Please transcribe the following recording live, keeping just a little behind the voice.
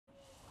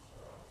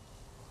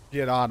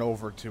get on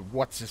over to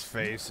what's his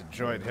face and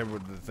join him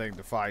with the thing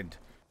to find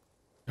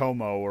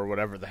Tomo or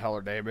whatever the hell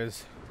her name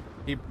is.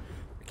 I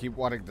keep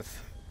wanting to.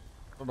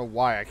 I don't know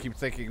why. I keep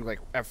thinking like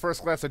at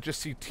first glance I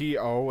just see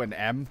T-O and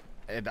M,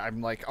 and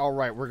I'm like, all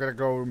right, we're gonna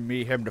go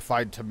meet him to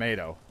find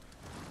Tomato.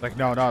 Like,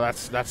 no,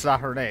 that's not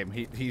her name.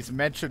 He's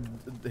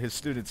mentioned his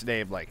student's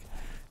name like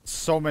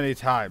so many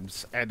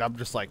times, and I'm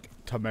just like,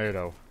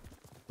 Tomato.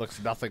 Looks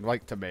nothing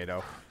like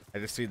Tomato. I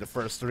just see the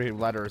first 3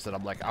 letters, and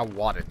I'm like, I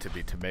want it to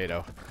be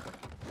Tomato.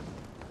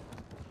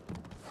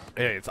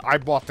 Hey, I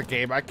bought the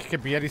game. It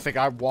can be anything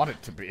I want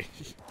it to be.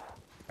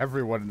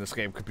 Everyone in this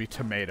game could be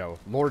Tomato.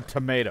 Lord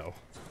Tomato.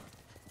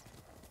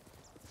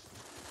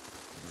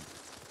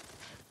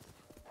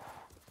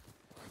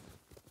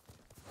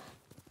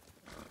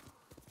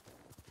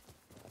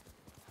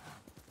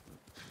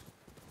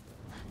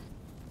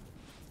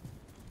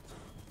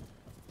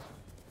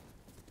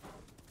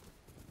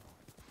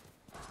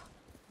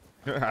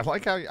 I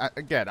like how,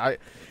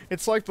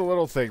 it's like the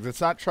little things. It's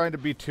not trying to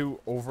be too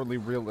overly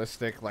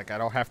realistic. Like, I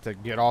don't have to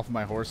get off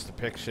my horse to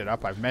pick shit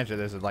up. I've mentioned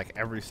this in, like,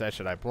 every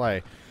session I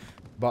play.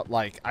 But,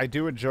 like, I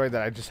do enjoy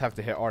that I just have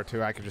to hit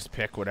R2. I can just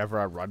pick whatever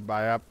I run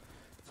by up.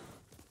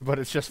 But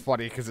it's just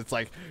funny because it's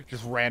like,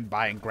 just ran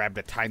by and grabbed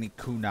a tiny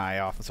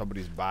kunai off of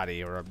somebody's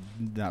body. Or,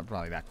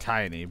 probably not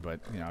tiny, but,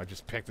 you know, I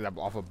just picked it up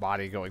off a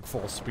body going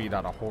full speed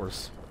on a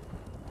horse.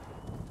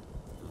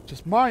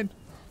 Just mine.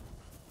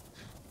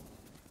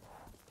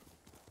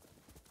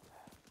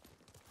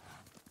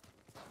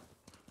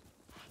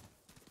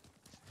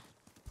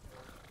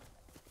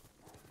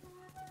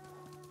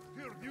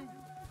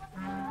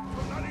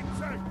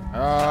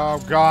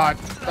 Oh, God.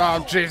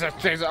 Oh, Jesus.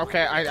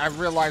 Okay, I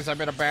realize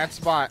I'm in a bad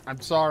spot. I'm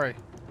sorry.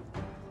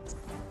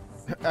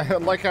 I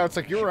like how it's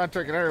like you were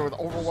entering an area with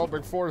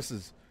overwhelming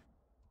forces.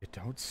 You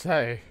don't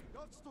say.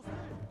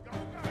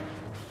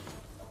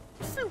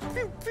 Phew,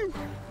 phew, phew.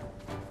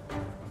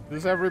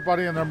 Does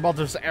everybody and their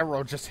mother's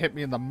arrow just hit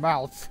me in the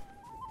mouth?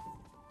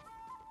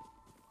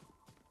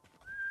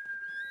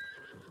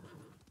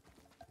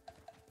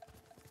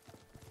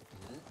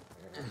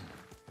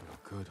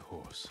 Good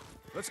horse.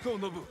 Let's go,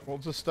 Nobu. We'll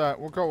just,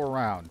 we'll go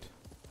around.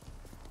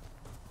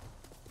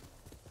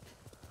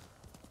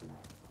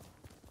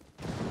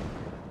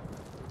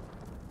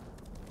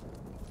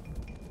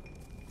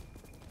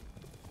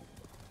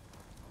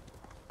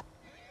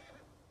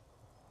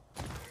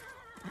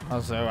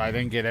 Also, I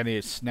didn't get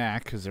any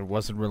snack because there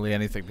wasn't really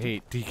anything to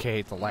eat. DK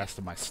ate the last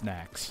of my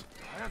snacks.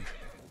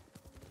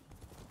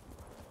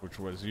 Which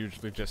was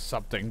usually just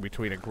something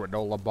between a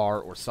granola bar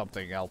or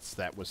something else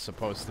that was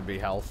supposed to be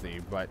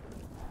healthy, but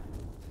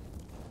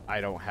I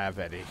don't have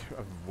any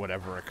of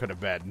whatever it could have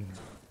been.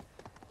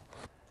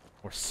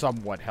 Or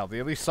somewhat healthy.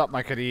 At least something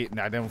I could eat and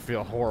I didn't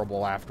feel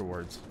horrible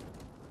afterwards.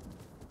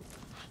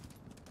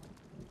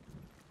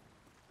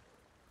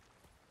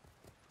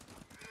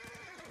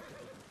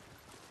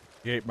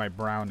 He ate my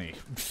brownie.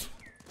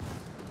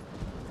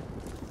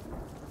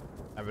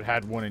 I haven't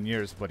had one in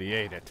years, but he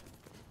ate it.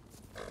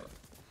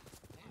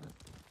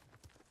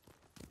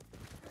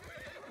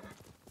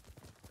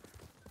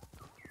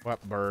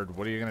 What bird?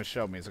 What are you gonna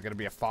show me? Is it gonna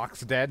be a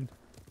fox dead?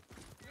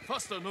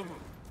 Faster, Nobu.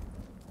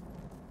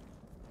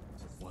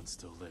 One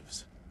still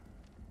lives.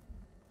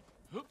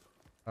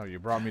 Oh, you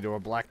brought me to a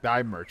black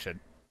dye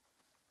merchant.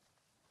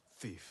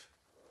 Thief.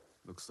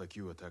 Looks like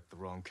you attacked the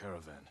wrong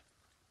caravan.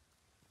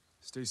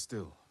 Stay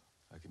still.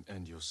 I can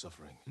end your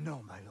suffering.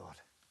 No, my lord.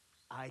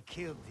 I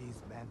killed these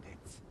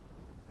bandits,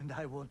 and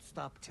I won't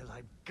stop till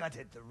I've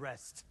gutted the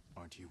rest.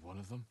 Aren't you one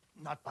of them?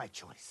 Not by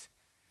choice.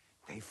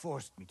 They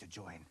forced me to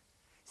join.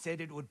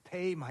 Said it would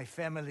pay my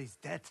family's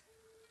debt.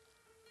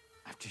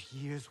 After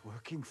years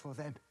working for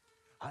them,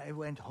 I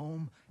went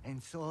home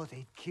and saw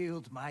they'd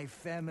killed my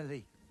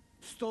family.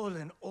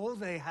 Stolen all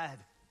they had.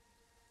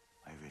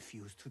 I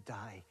refuse to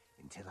die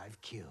until I've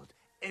killed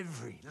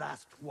every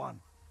last one.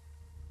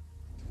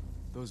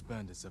 Those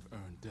bandits have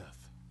earned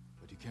death,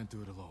 but you can't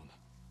do it alone.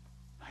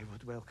 I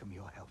would welcome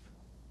your help.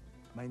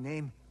 My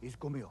name is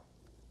Gomyo.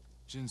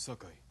 Jin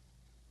Sakai.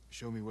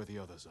 Show me where the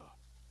others are.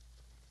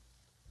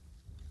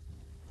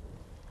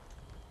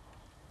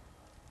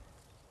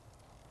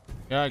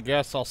 Yeah, I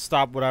guess I'll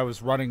stop what I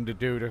was running to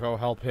do to go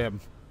help him.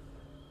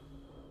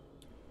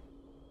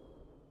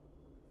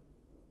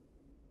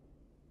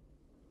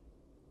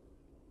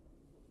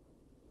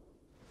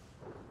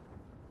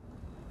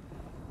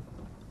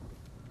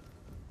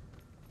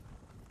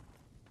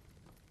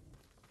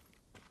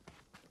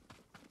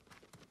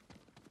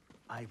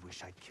 I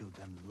wish I'd killed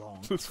them long.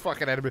 This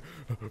fucking enemy.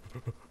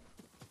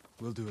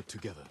 We'll do it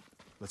together.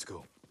 Let's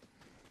go.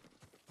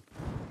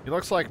 He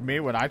looks like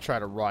me when I try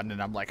to run,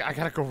 and I'm like, I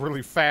gotta go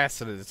really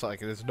fast, and it's like,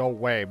 there's no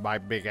way my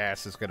big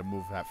ass is gonna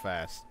move that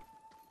fast.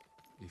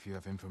 If you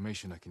have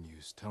information I can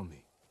use, tell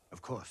me.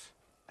 Of course.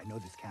 I know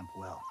this camp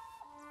well.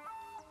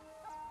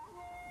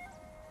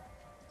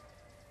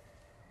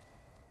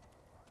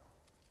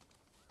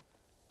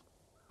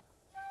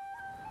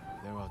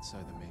 They're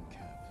outside the main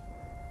camp.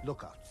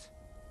 Lookouts.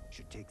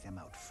 Should take them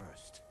out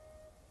first.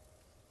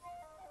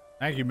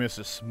 Thank you,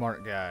 Mr.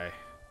 Smart Guy.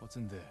 What's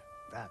in there?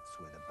 That's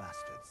where the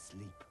bastards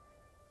sleep.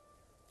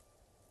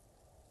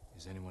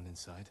 Is anyone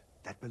inside?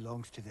 That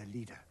belongs to their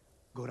leader,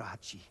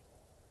 Gorahachi.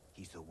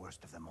 He's the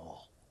worst of them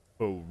all.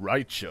 Oh,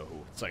 right, Joe.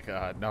 It's like,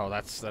 no,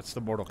 that's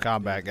the Mortal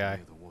Kombat guy.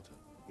 Near the water.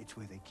 It's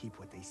where they keep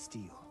what they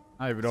steal.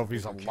 I don't even know if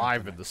he's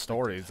alive in the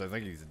stories. I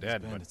think he's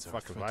dead, but Bandits are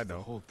fuck if threat I to the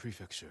know. whole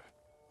prefecture.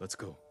 Let's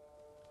go.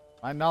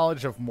 My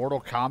knowledge of Mortal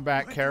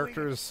Kombat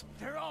characters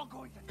They're all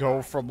going to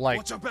go from, like,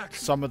 Watch your back.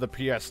 some of the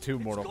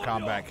PS2 Mortal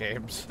Kombat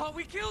games. Thought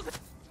we killed it.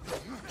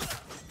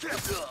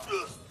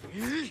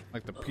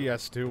 Like the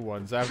PS2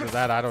 ones. After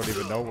that, I don't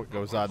even know what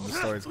goes on in the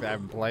stories 'cause I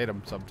haven't played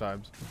them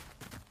sometimes.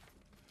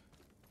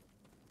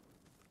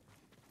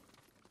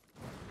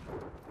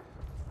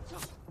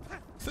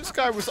 This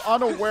guy was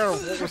unaware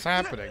of what was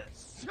happening.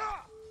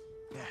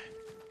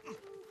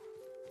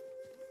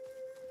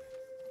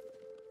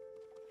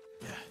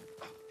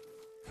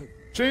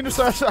 Genius,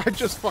 I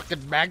just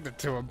fucking magnet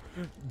to him.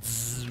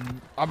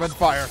 I'm on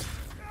fire.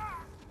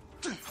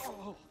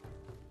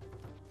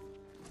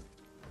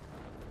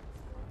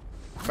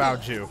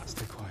 Found you.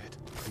 Stay quiet,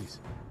 please.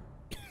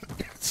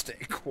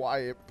 Stay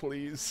quiet,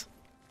 please.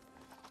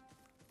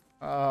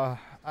 I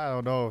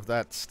don't know if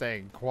that's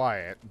staying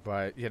quiet,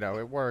 but, you know,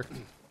 it worked.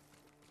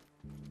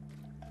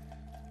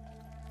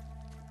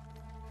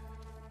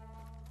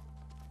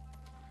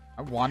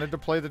 I wanted to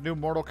play the new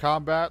Mortal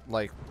Kombat,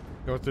 like,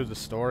 go through the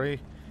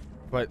story,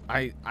 but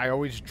I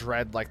always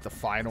dread, like, the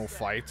final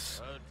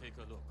fights.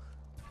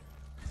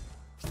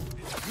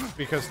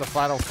 Because the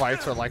final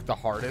fights are, like, the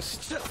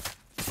hardest.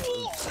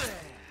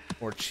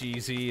 Or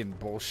cheesy and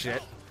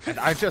bullshit. And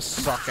I just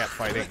suck at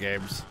fighting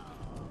games.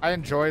 I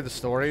enjoy the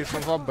stories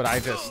of them, but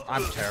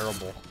I'm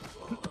terrible.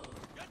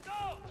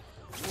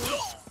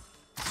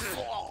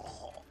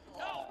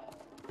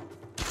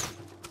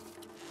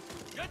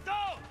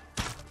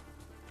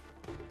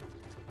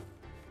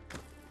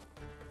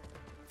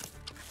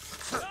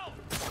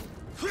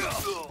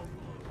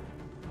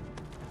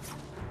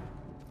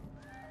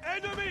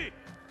 Enemy!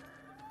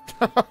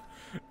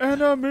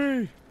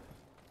 Enemy!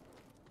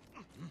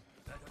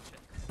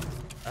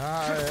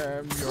 I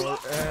am your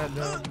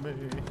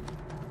enemy.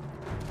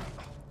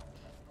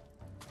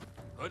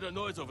 Heard a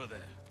noise over there.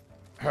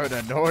 Heard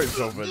a noise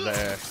over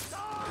there.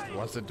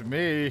 Wasn't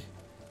me.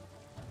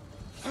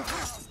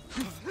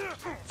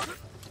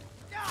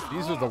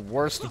 These are the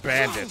worst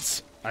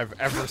bandits I've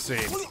ever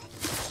seen.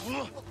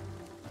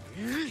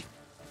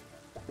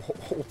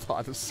 Hold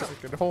on a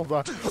second, hold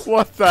on.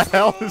 What the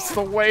hell is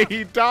the way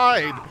he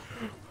died?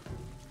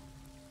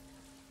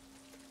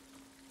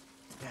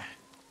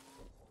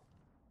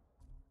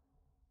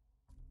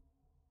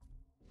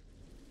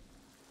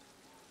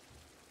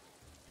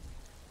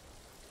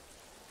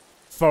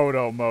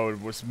 Photo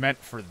mode was meant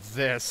for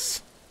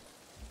this.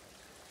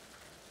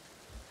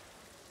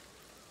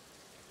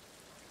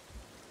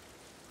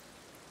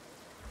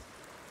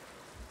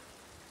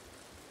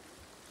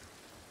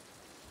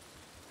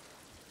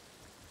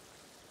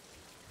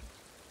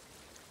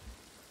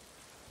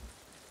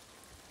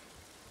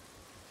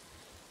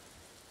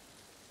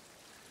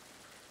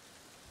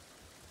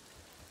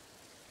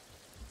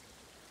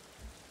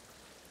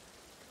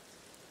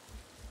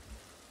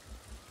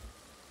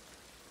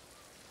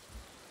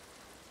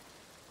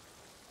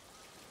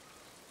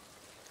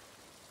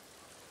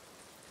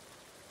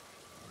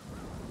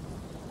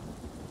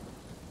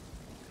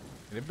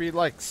 Can it be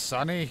like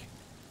sunny?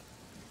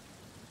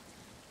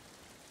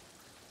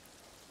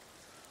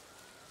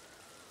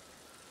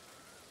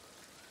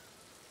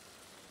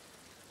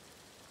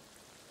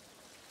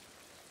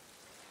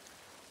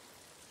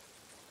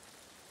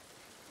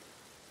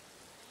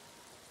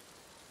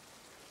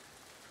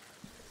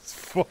 His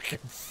fucking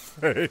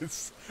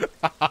face.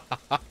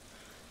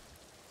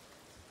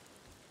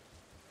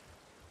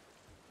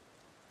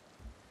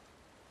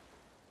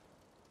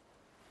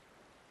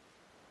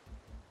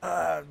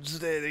 I'm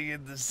standing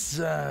in the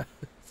sun.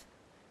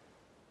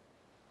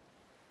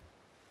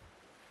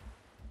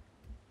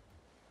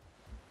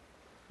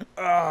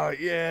 Oh,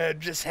 yeah,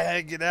 just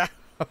hanging out.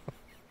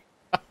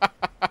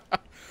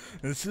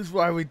 This is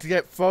why we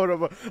get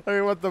photo. I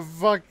mean, what the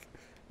fuck?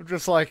 I'm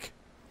just like,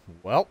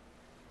 well.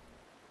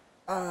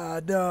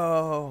 Ah,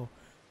 no.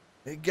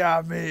 It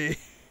got me. This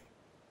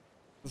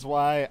is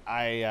why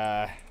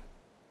I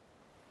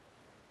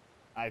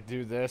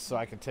do this so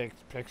I can take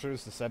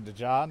pictures to send to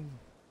John.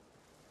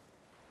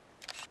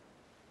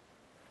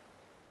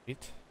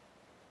 Eat.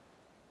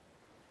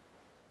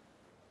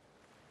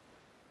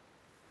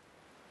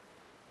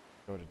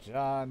 Go to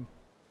John.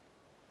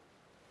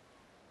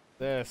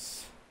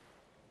 This.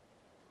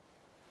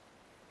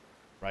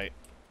 Right.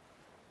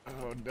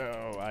 Oh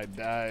no, I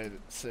died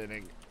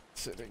sitting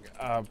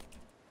up.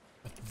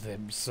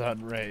 Them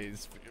sun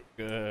rays feel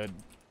good.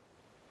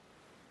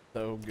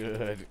 So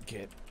good.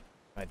 Get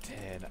my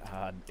tan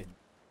on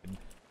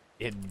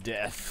in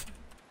death.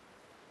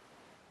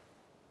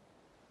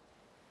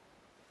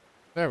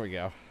 There we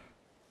go.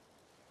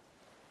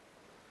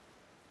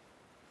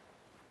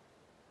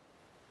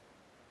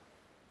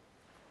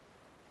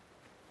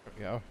 There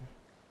we go.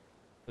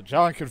 So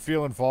John can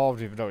feel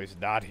involved even though he's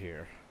not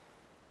here.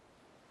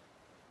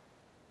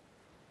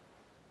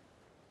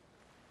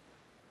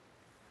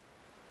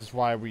 is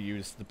why we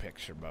use the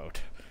picture mode.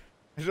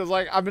 It's just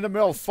like, I'm in the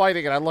middle of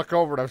fighting and I look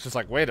over and I was just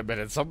like, wait a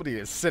minute, somebody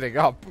is sitting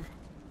up.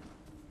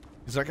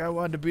 He's like, I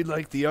wanted to be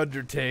like the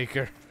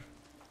Undertaker.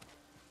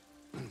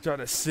 Trying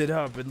to sit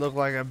up and look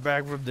like I'm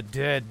back from the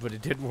dead, but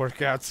it didn't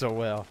work out so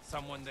well.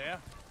 Someone there?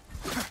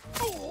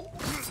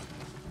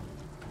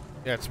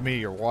 Yeah, it's me,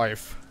 your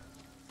wife.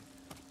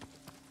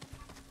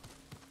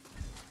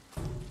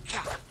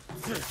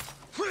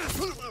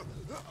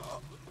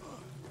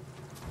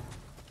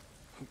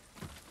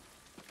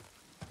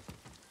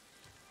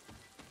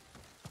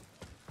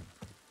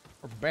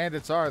 What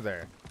bandits are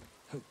there?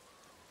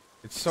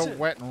 It's so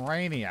wet and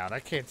rainy out, I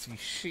can't see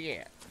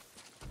shit.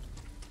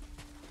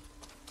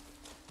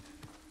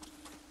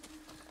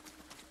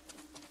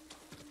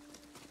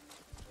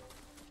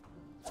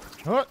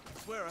 What? I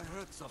swear I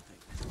heard something.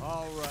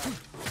 All right.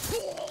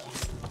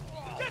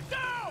 Get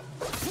down!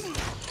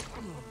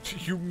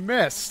 You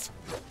missed.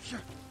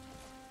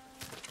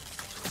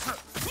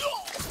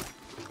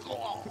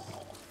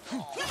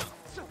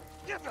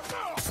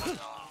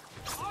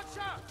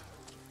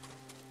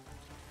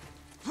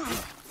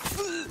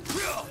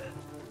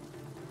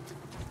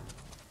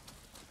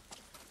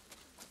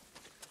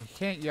 You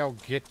can't yell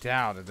get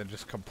down and then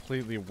just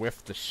completely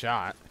whiff the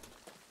shot.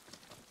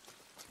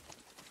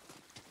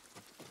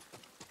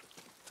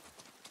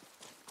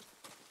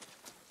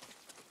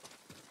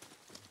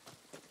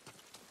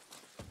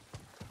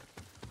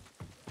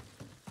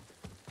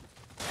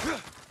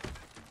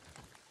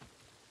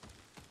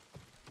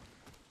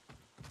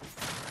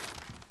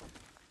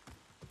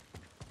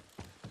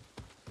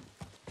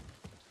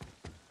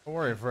 Don't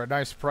worry, for a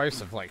nice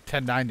price of like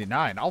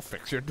 $10.99, I'll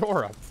fix your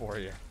door up for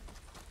you.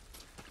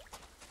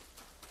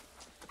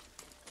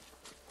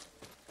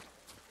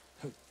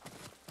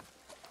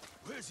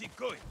 Where's he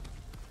going?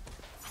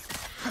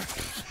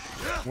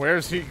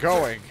 Where's he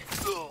going?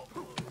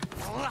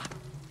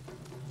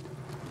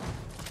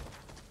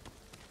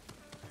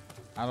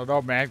 I don't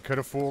know, man. Could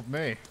have fooled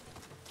me.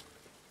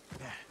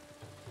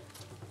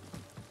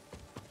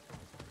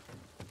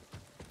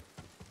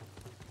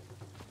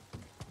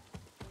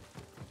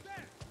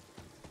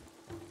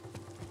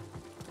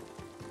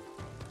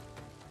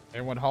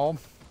 Anyone home?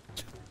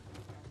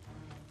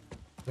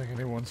 I think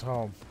anyone's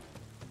home.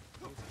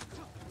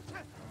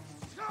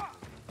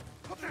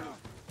 What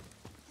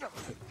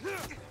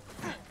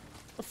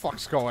the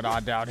fuck's going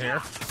on down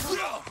here?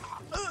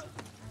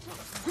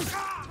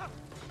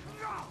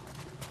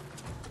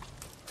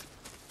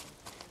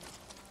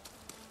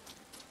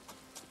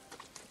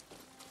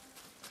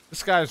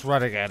 This guy's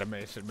running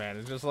animation, man.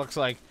 It just looks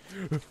like...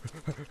 We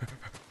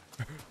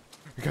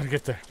gotta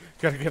get there.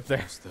 Gotta get there.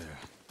 It's there.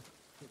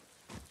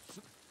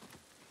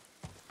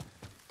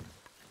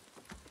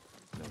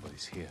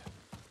 Nobody's here.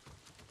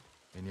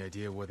 Any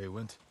idea where they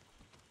went?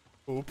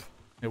 Poop.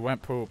 It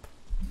went poop.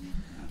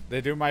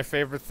 They do my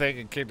favorite thing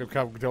in Kingdom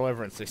Come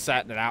Deliverance. They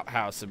sat in an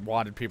outhouse and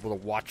wanted people to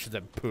watch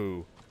them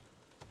poo.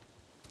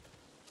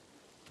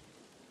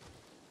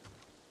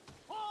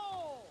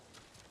 Oh!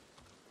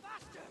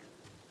 Bastard!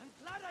 I'm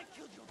glad I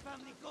killed your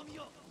family,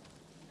 Gomyo!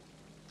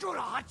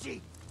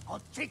 Jurahachi!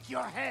 I'll take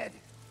your head!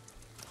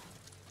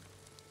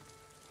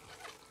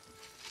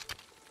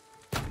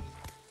 There's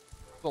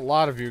a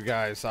lot of you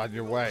guys on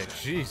your way.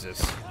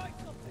 Jesus.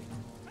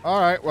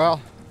 Alright,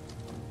 well.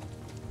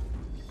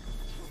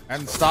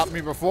 Hadn't stopped me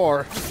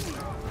before.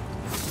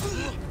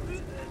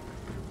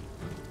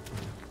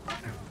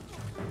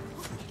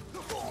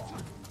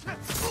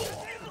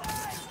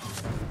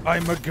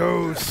 I'm a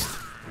ghost.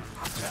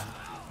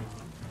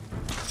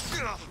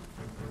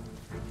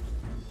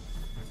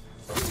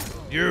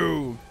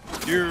 You.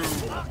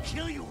 I'll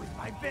kill you with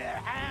my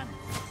bare hands!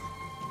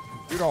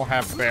 You don't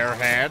have bare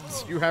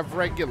hands. You have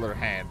regular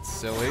hands,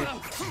 silly.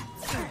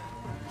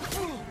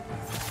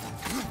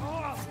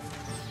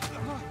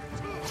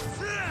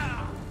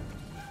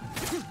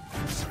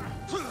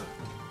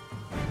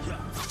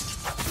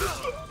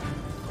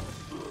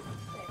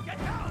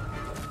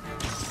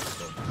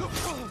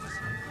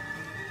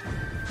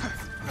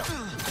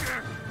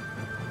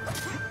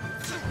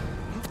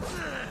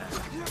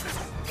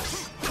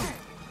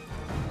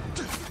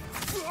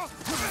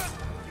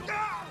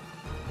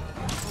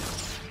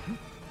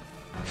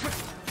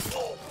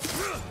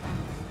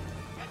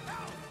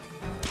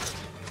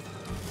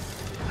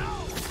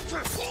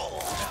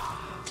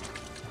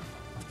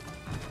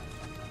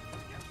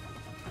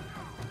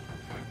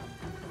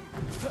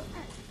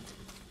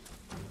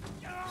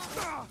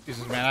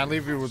 Jesus, man, I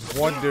leave you with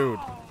one dude.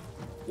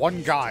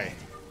 One guy.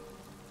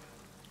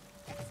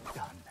 It's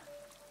done.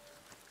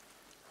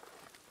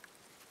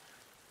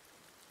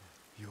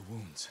 Your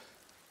wounds.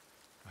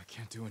 I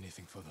can't do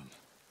anything for them.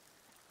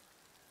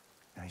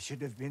 I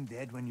should have been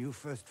dead when you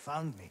first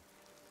found me.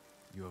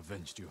 You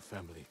avenged your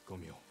family,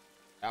 Gomyo.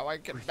 Now I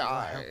can With your help,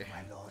 die.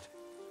 my lord.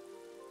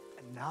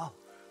 And now,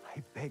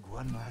 I beg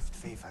one last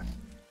favor.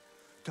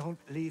 Don't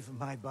leave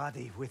my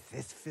body with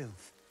this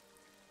filth.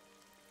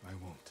 I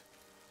won't.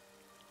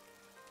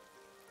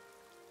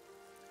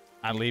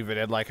 I leave it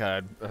in like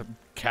a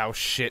cow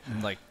shit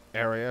in like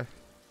area.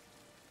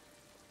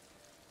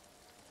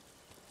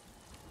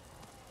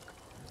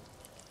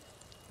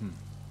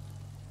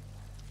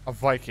 A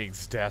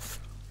Viking's death.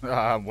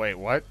 Wait,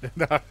 what? Be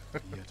at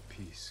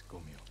peace,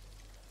 Gomyo.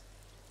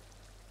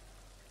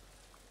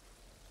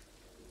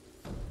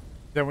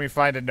 Then we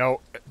find a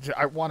note.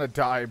 I want to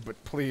die,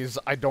 but please,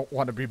 I don't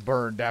want to be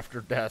burned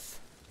after death.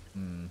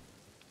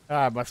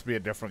 It must be a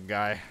different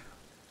guy.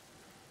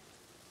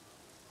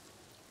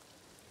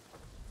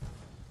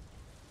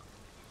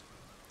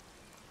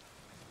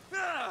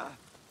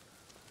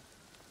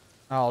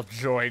 I'll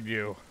join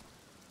you.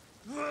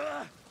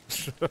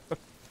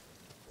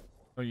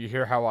 Oh, you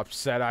hear how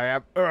upset I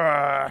am?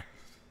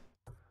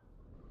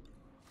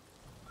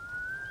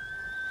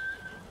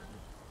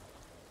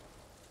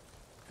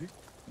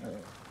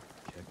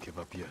 Can't give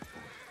up yet.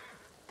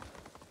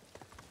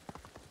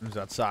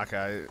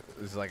 Zatsaka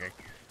is like a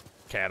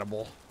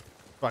cannibal.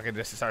 Fucking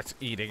just starts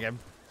eating him.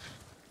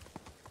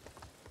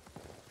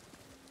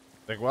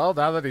 Like, well,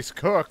 now that he's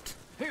cooked.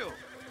 Heal.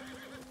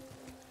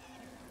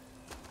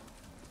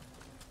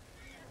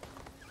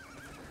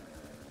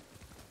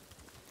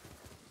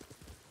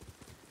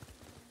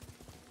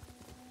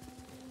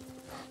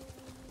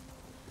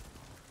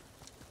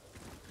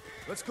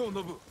 Let's go,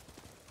 Nobu.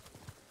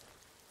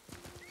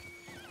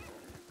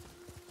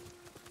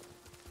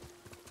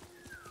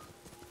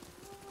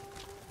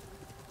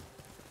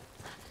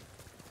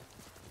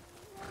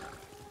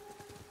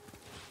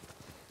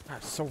 God,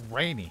 it's so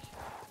rainy.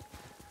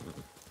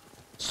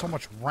 So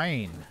much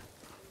rain.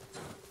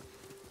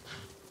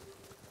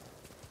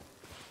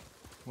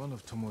 One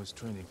of Tomoe's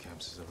training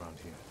camps is around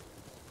here.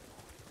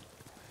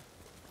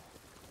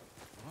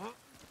 Ah!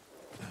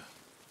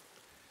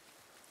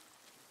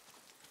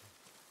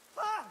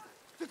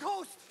 The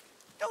ghost!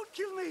 Don't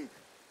kill me!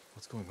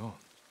 What's going on?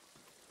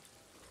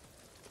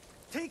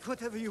 Take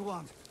whatever you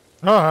want.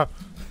 I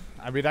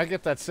mean, I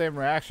get that same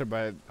reaction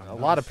by a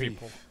lot of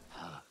people.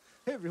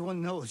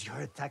 Everyone knows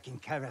you're attacking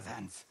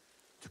caravans.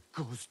 The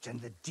ghost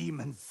and the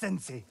demon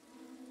Sensei.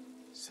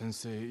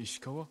 Sensei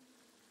Ishikawa?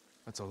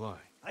 That's a lie.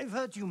 I've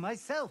heard you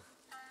myself.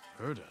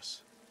 Heard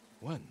us?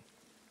 When?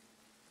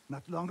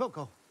 Not long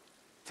ago.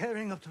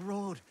 Tearing up the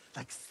road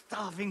like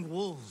starving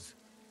wolves.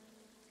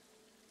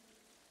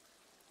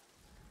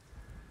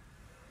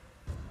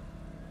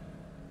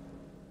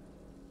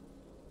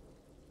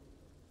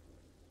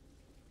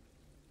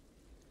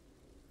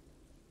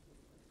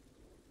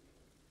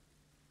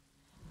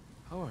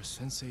 How are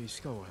Sensei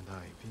Ishikawa and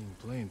I being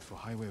blamed for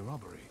highway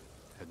robbery?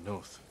 Head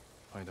north.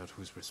 Find out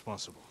who's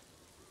responsible.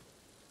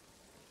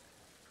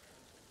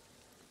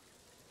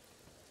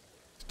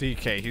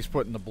 DK, he's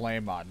putting the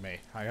blame on me.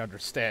 I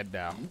understand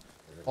now.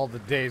 All the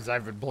days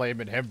I've been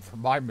blaming him for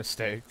my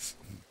mistakes.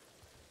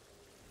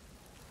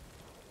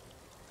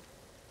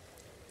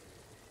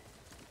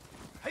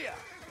 Hiya!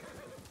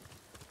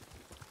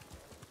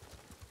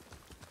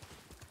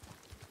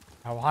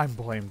 How I'm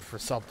blamed for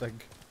something.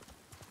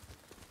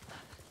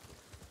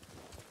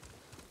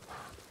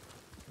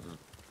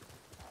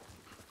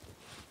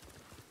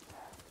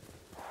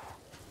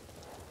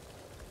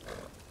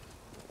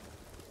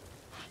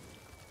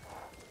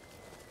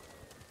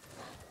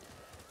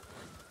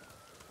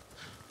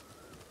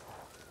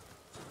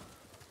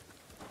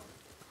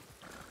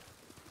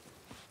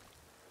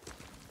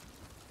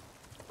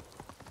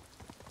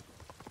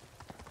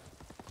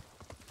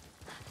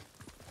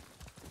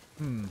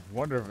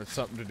 Wonder if it's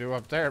something to do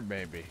up there,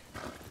 maybe.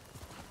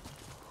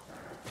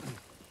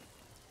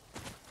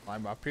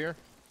 Climb up here?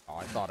 Oh,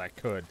 I thought I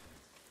could.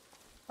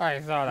 I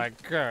thought I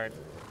could.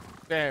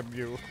 Damn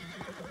you.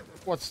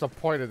 What's the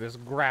point of this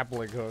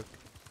grappling hook?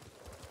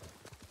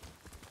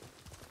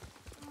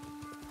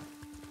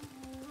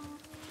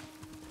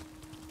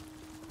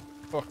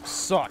 Hook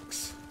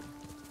sucks.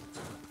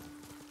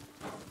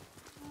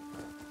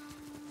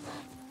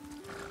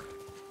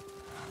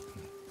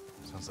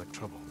 Sounds like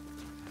trouble.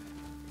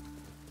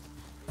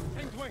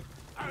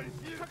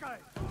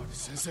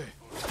 Sensei!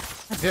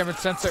 Damn it,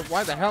 Sensei.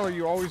 Why the hell are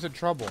you always in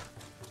trouble?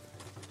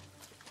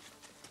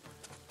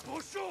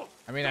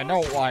 I mean, I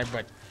know why,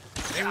 but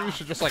maybe you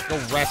should just, like, go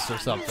rest or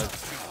something.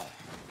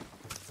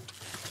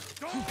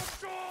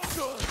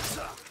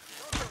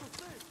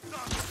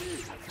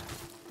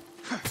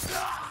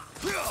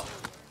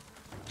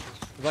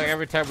 Like,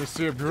 every time we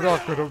see him, you're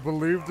not gonna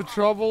believe the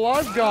trouble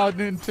I've gotten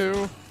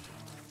into.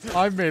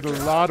 I made a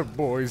lot of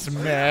boys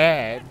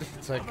mad.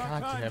 It's like,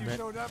 god damn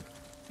it.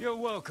 You're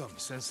welcome,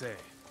 Sensei.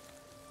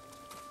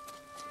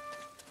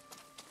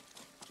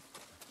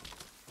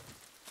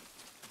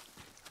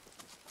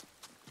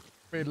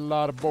 Made a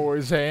lot of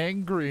boys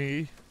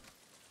angry.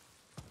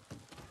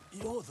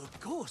 You're the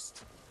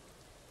ghost.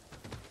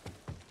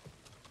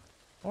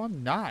 Oh,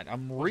 I'm not.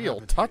 I'm real.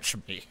 Touch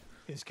me.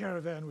 His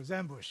caravan was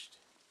ambushed.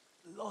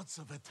 Lots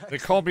of attacks. They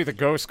call me the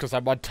ghost because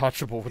I'm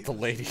untouchable with the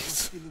People think I'm ladies.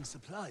 stealing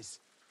supplies,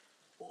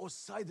 or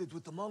sided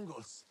with the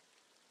Mongols.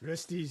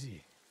 Rest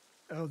easy.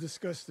 I'll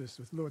discuss this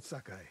with Lord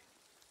Sakai.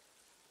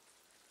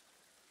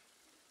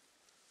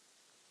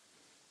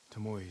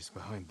 Tomoe is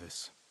behind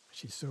this.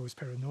 She sows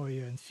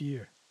paranoia and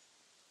fear.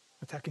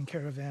 Attacking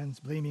caravans,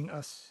 blaming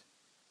us.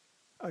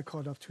 I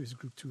caught up to his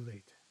group too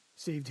late.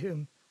 Saved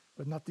him,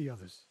 but not the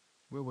others.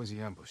 Where was he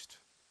ambushed?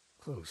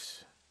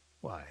 Close.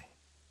 Why?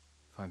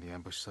 Find the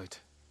ambush site.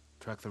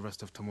 Track the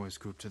rest of Tomoe's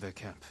group to their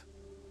camp.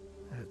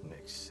 That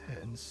makes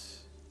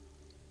sense.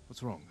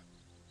 What's wrong?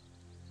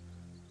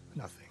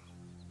 Nothing.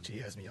 She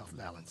has me off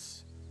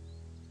balance.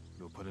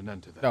 You'll put an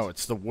end to that. No,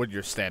 it's the wood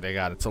you're standing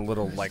on. It's a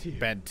little, Rest like, here.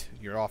 bent.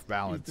 You're off Eat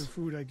balance. the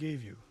food I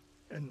gave you,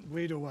 and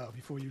wait a while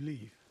before you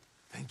leave.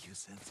 Thank you,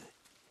 Sensei.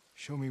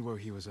 Show me where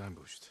he was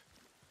ambushed.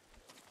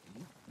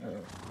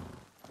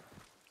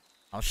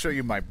 I'll show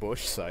you my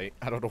bush site.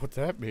 I don't know what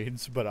that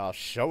means, but I'll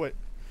show it.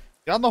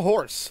 Get on the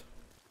horse.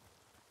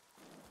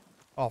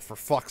 Oh, for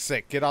fuck's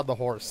sake, get on the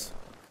horse.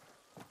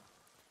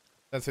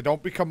 Sensei,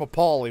 don't become a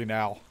Paulie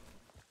now.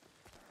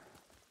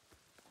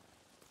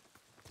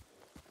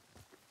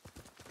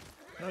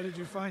 How did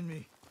you find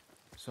me?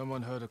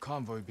 Someone heard a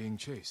convoy being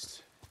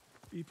chased.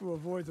 People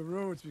avoid the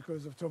roads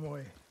because of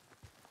Tomoe.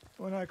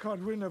 When I caught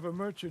wind of a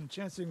merchant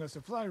chancing a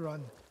supply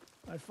run,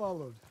 I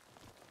followed.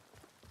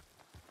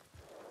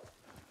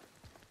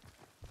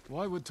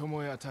 Why would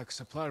Tomoe attack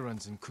supply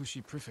runs in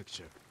Kushi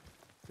Prefecture?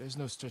 There's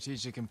no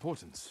strategic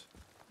importance.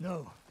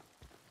 No,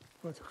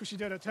 but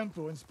Kushidera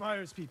Temple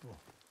inspires people.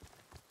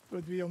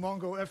 Would be a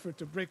Mongol effort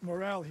to break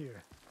morale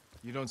here.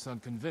 You don't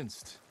sound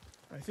convinced.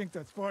 I think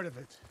that's part of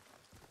it.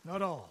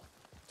 Not all.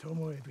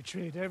 Tomoe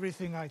betrayed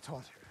everything I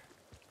taught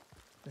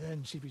her.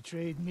 Then she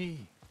betrayed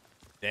me.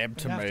 Damn And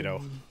tomato.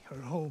 after me,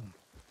 her home.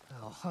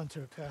 I'll hunt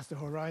her past the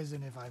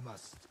horizon if I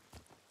must.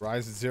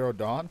 Rise at Zero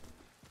Dawn?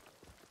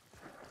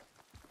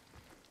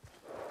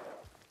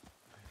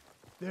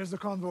 There's the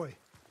convoy.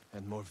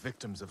 And more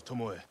victims of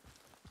Tomoe.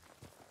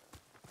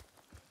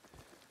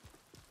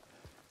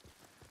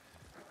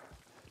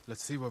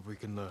 Let's see what we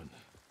can learn.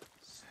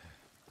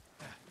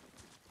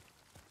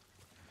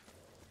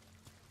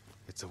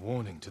 It's a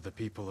warning to the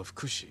people of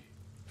Kushi.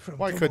 From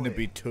Why couldn't it Tomoe.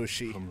 be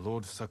Tushy? From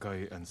Lord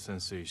Sakai and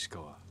Sensei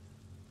Ishikawa.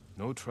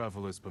 No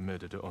travel is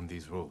permitted on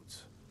these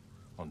roads,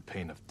 on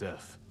pain of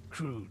death.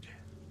 Crude,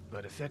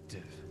 but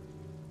effective.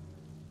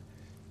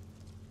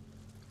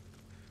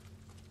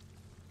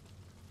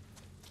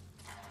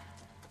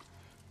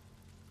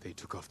 They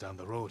took off down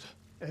the road.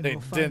 And They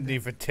we'll find didn't them.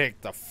 even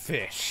take the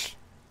fish.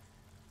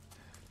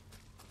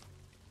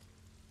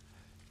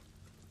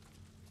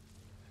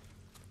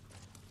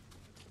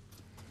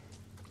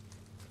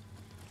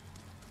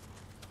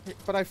 Hey,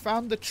 but I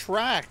found the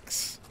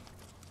tracks.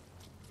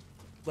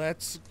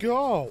 Let's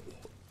go.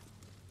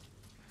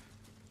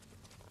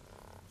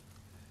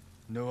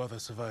 No other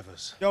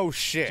survivors, No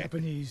shit.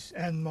 Japanese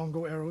and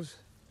Mongol arrows.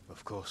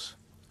 of course.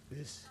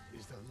 This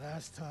is the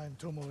last time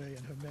Tomoe and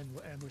her men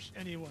will ambush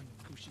anyone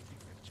in Kushi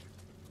Prefecture.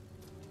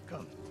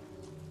 Come.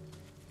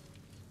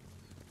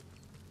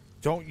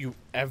 Don't you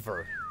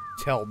ever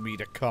tell me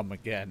to come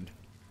again.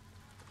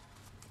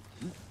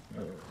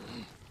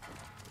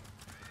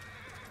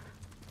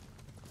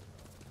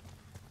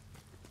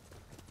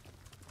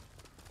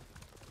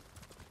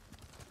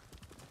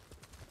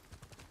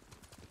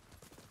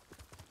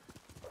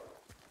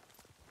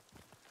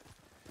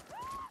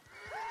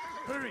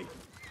 Hurry!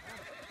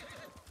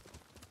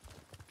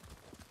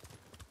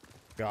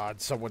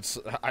 God, someone's.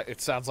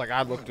 It sounds like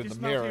I looked in the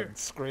Dismount mirror here. and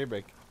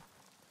screaming.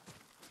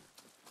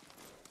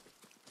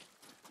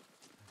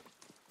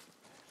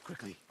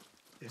 Quickly.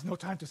 There's no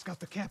time to scout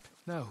the camp.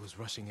 Now who's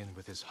rushing in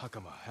with his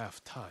hakama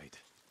half-tied?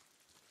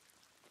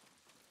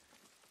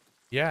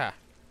 Yeah,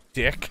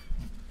 dick.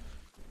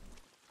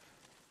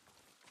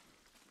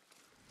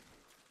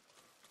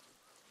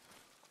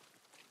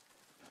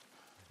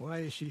 Why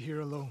is she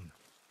here alone?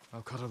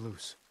 I'll cut her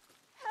loose.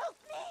 Help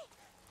me!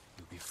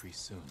 You'll be free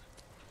soon.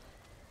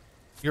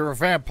 You're a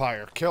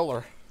vampire. Kill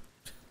her.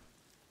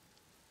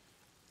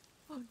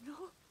 Oh no.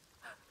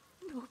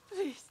 No,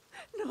 please.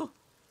 No.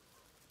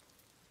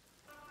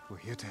 We're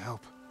here to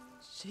help.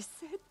 She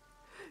said,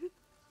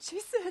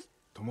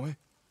 Tomoe?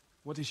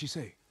 What did she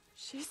say?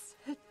 she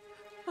said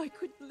I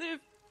could live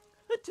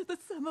until the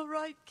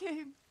samurai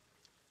came.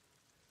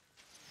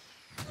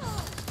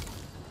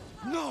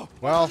 No!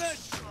 Well,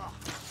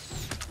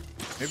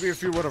 maybe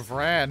if you would have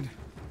ran.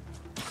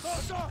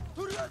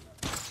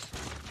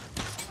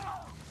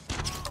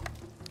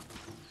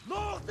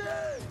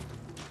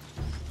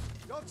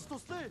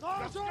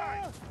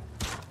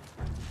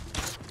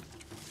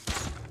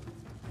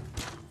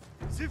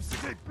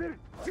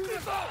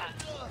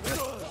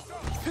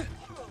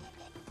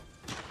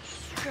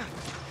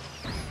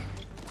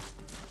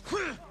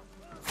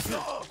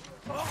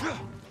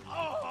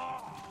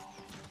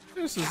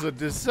 This is a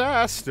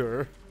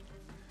disaster.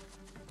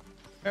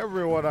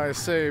 Everyone I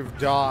save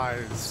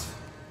dies.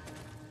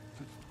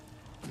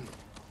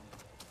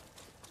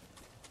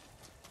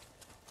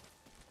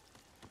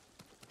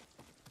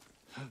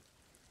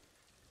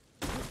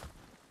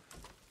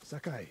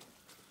 Sakai.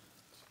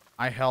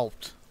 I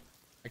helped.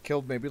 I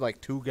killed maybe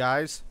like 2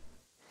 guys.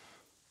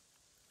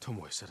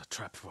 Tomoe set a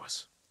trap for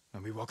us,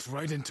 and we walked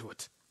right into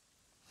it.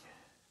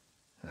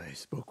 I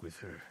spoke with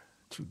her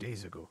 2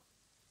 days ago.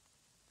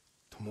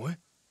 Tomoe?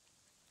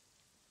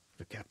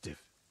 The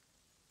captive.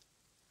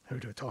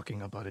 Heard her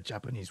talking about a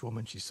Japanese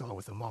woman she saw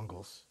with the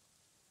Mongols.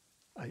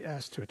 I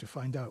asked her to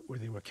find out where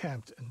they were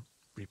camped and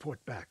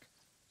report back.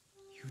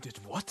 You did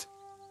what?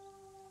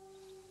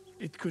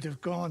 It could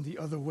have gone the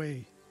other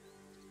way.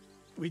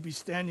 We'd be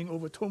standing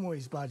over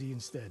Tomoe's body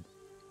instead.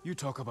 You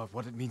talk about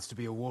what it means to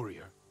be a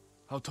warrior.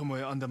 How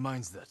Tomoe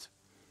undermines that.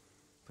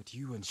 But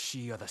you and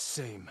she are the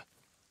same.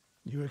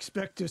 You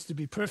expect us to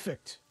be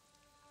perfect.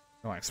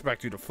 I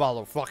expect you to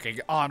follow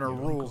fucking honor Your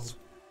rules.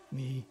 uncle,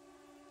 me,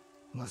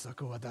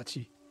 Masako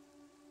Adachi.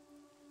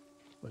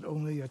 But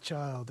only a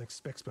child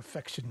expects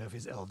perfection of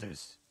his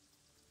elders.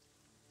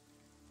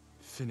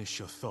 Finish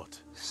your thought,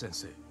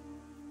 Sensei.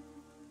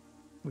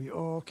 We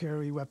all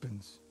carry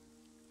weapons.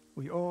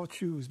 We all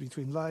choose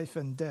between life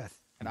and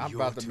death. And I'm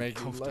You're about to too make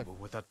you live. comfortable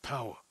with that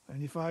power.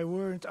 And if I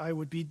weren't, I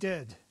would be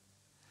dead.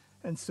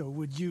 And so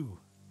would you,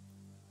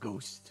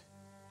 Ghost.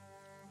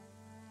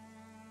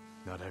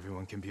 Not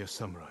everyone can be a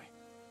samurai.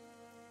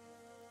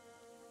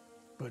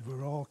 But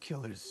we're all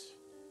killers.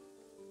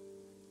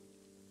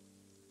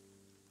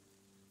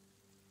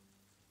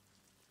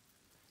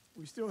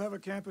 We still have a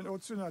camp in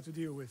Otsuna to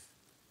deal with.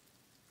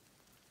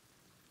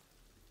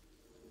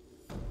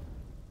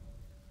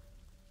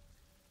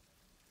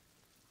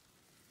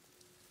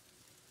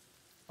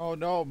 Oh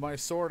no, my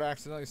sword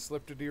accidentally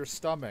slipped into your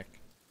stomach.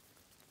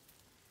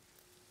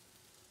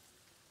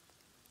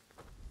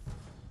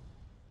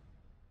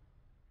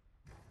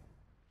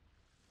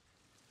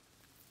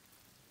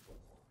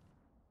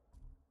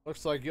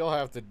 Looks like you'll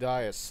have to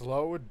die a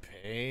slow and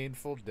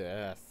painful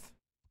death.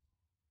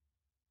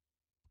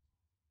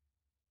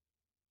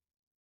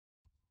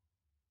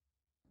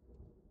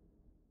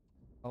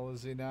 How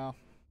is he now?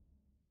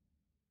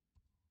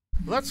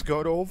 Let's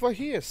go to over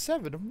here.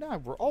 7 of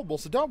 9. We're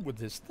almost done with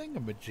this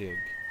thingamajig.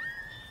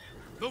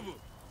 Nobu!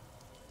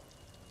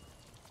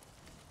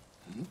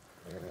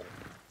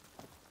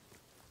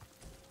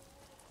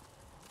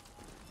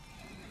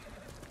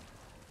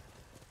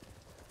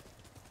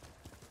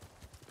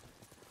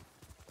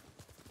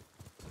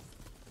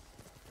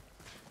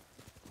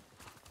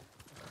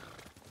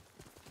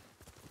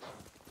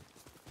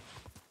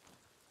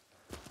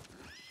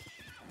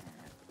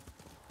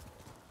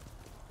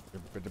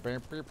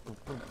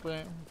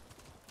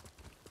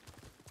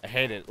 I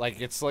hate it.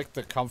 Like, it's like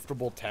the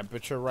comfortable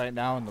temperature right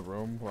now in the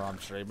room where I'm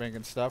streaming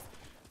and stuff.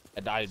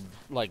 And I'm,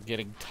 like,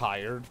 getting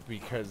tired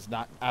because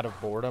not out of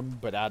boredom,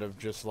 but out of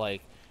just,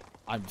 like,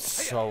 I'm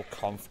so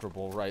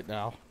comfortable right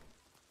now.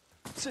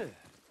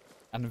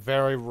 And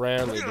very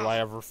rarely do I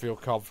ever feel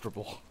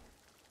comfortable.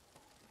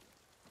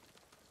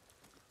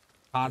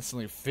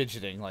 Constantly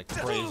fidgeting like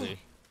crazy.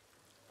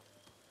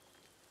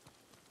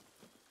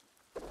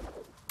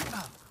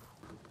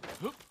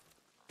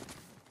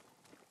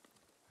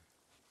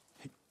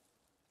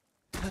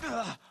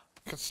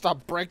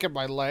 Stop breaking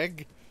my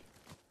leg.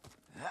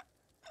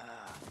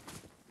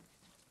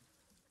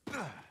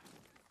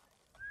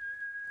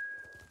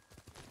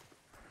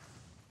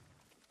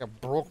 I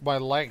broke my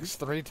legs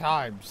 3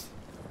 times.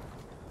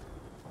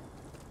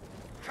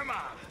 Come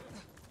on!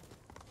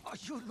 Are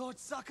you Lord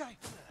Sakai?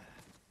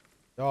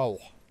 No.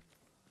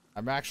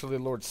 I'm actually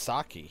Lord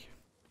Saki.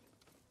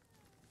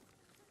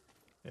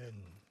 And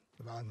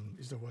Ran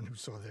is the one who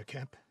saw their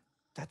camp?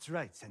 That's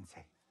right,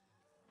 Sensei.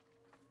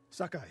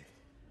 Sakai.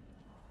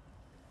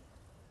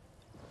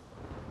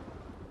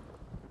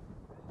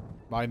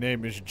 My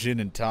name is Gin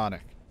and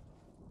Tonic.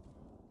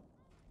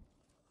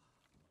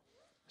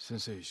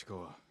 Sensei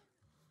Ishikawa,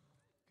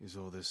 is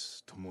all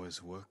this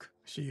Tomoe's work?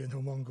 She and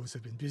her Mongols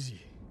have been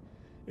busy.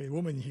 A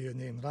woman here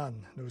named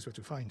Ran knows where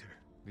to find her.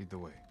 Lead the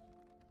way.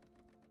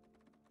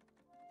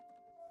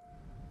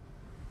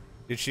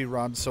 Did she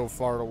run so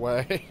far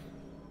away?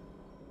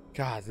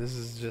 God, this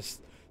is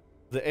just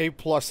the A+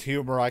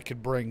 humor I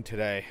could bring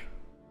today.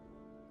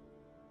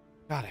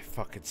 God, I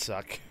fucking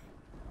suck.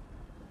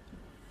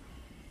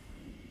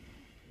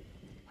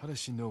 How does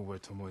she know where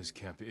Tomoe's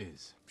camp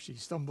is? She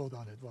stumbled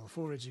on it while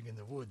foraging in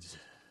the woods.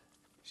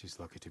 She's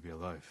lucky to be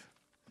alive.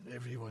 And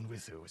everyone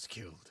with her was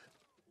killed.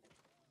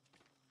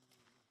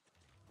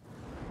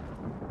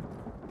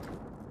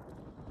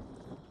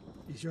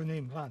 Is your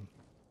name Ran?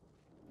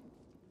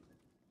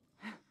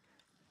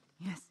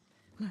 Yes,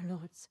 my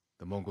lords.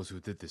 The Mongols who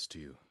did this to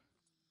you,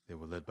 they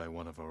were led by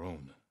one of our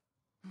own.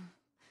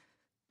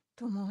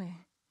 Tomoe.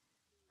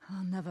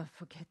 I'll never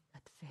forget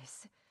that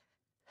face.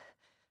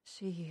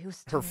 She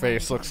used to Her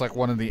face ride looks like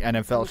one of the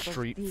NFL group of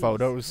street bees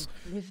photos.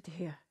 who lived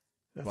here.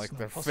 That's Like not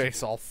their possible.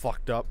 face all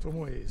fucked up.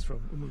 Tomoe is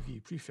from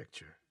Umugi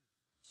Prefecture.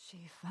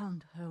 She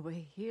found her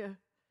way here.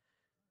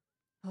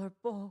 Her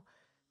bow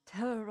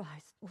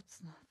terrorized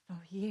Utsuna for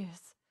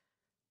years.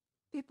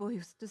 People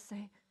used to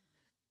say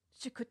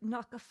she could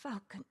knock a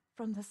falcon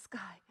from the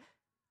sky,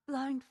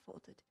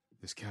 blindfolded.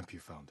 This camp you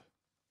found,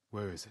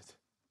 where is it?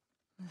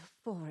 The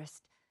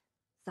forest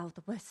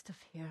southwest of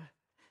here.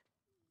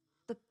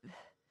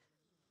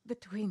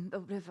 Between the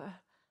river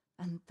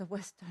and the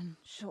western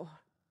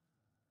shore.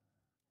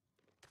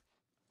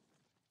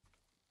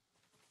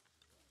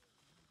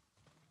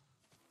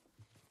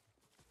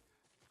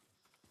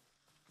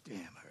 Damn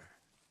her.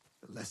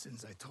 The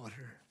lessons I taught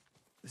her.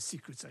 The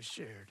secrets I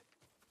shared.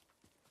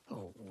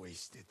 Oh,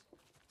 wasted.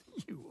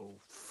 You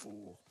old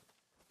fool.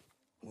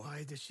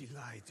 Why did she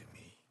lie to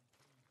me?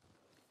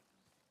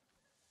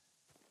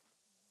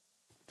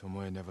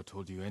 Tomoe never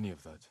told you any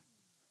of that.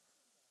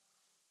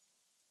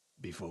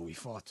 Before we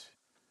fought,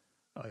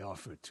 I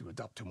offered to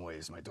adopt Tomoe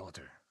as my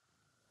daughter.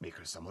 Make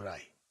her samurai.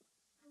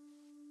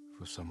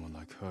 For someone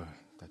like her,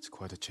 that's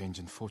quite a change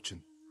in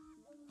fortune.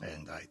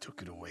 And I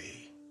took it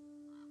away.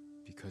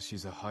 Because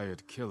she's a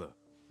hired killer.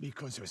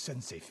 Because her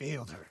sensei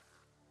failed her.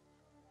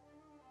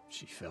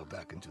 She fell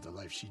back into the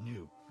life she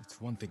knew. It's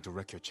one thing to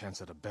wreck your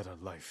chance at a better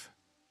life,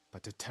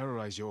 but to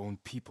terrorize your own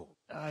people.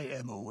 I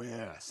am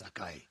aware,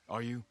 Sakai.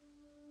 Are you?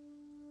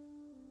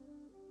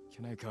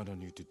 Can I count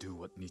on you to do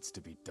what needs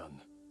to be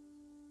done?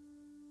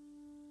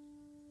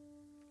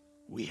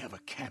 We have a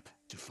camp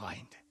to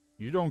find.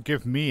 You don't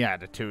give me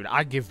attitude.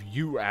 I give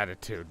you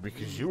attitude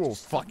because you will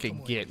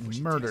fucking get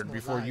murdered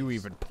before you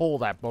even pull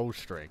that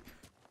bowstring.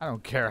 I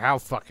don't care how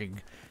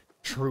fucking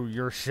true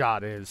your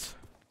shot is.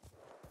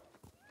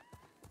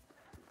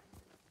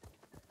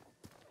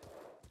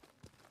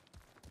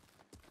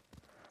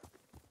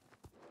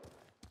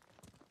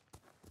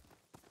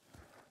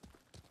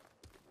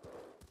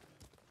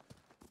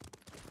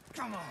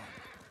 Come on!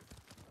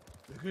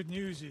 The good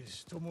news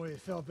is Tomoe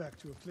fell back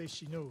to a place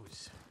she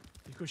knows.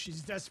 Because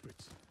she's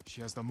desperate. She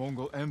has the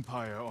Mongol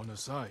Empire on her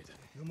side.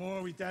 The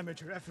more we damage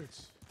her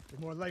efforts, the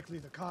more likely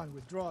the Khan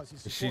withdraws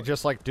his support. Is she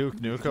just like Duke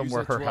Nukem use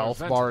where it her to our health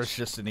bar is advantage.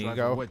 just an Drive a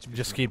ego? wedge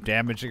Just between keep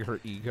damaging her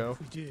ego?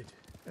 We did,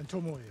 and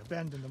Tomoe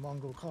abandoned the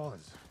Mongol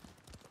cause.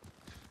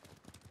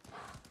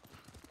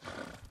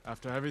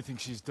 After everything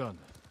she's done,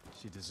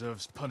 she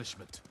deserves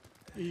punishment.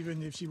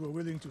 Even if she were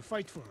willing to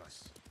fight for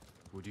us.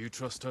 Would you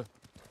trust her?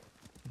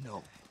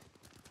 No.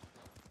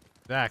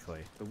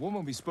 Exactly. The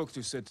woman we spoke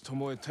to said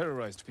Tomoe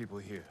terrorized people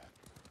here.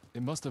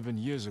 It must have been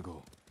years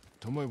ago.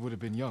 Tomoe would have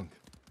been young.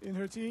 In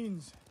her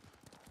teens.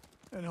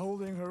 And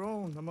holding her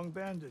own among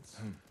bandits.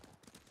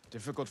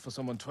 Difficult for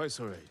someone twice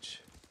her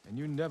age. And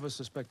you never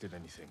suspected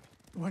anything.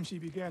 When she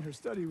began her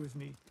study with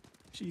me,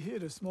 she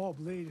hid a small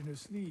blade in her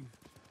sleeve.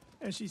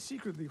 And she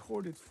secretly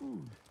hoarded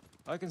food.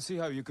 I can see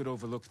how you could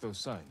overlook those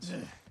signs.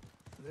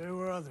 There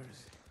were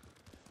others.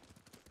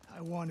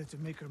 I wanted to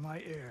make her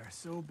my heir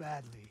so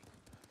badly.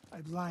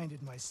 I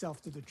blinded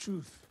myself to the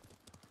truth.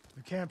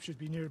 The camp should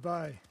be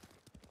nearby.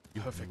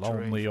 Perfect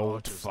lonely terrain for old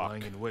archers fuck.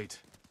 lying in wait.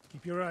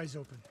 Keep your eyes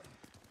open.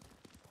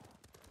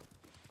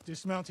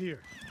 Dismount here.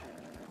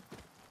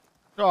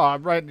 Oh,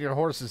 I'm riding your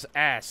horse's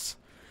ass.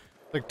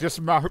 Like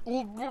dismount.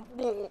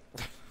 Oh,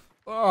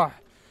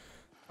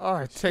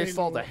 I Stay taste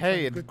all low the and hay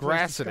find a and good place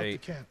grass to it scout the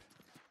ate. camp.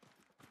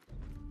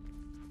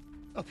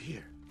 Up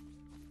here.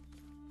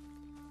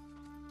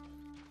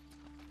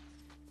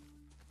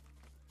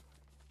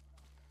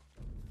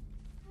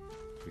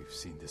 We've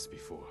seen this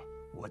before.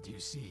 What do you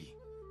see?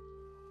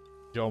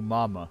 Yo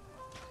mama.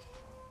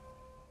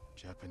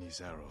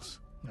 Japanese arrows.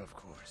 Of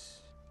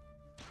course.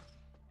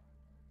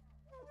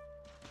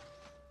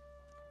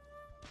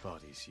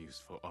 Bodies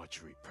used for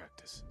archery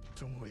practice.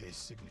 Tomoe's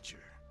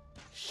signature.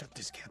 Shut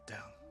this camp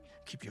down.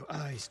 Keep your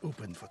eyes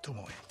open for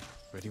Tomoe.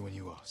 Ready when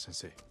you are,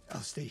 Sensei.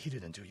 I'll stay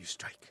hidden until you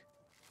strike.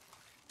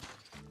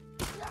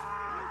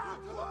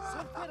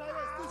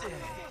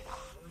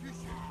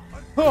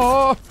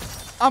 Oh,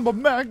 I'm a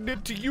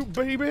magnet to you,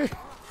 baby.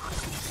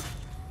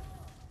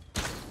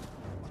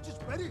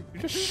 You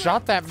just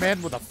shot that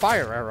man with a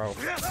fire arrow.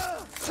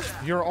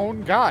 Your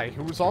own guy,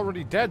 who was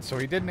already dead, so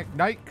he didn't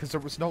ignite because there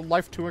was no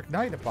life to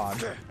ignite upon.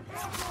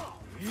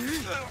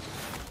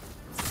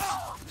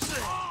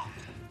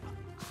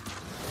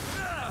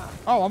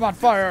 Oh, I'm on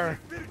fire.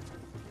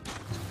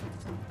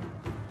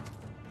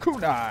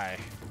 Kunai.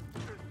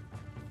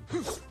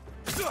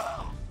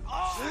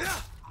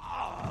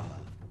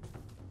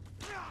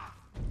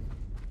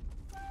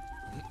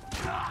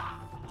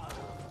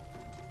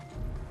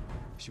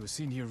 She was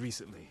seen here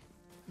recently.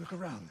 Look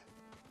around.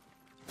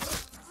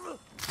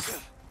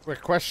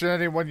 Quick question,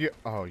 anyone you...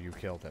 Oh, you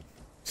killed him.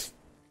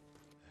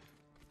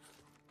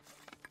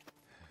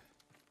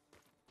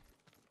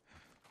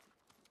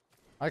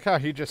 I like how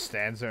he just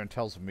stands there and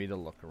tells me to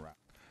look around.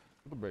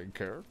 The main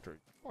character.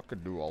 You fucking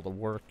do all the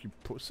work, you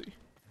pussy.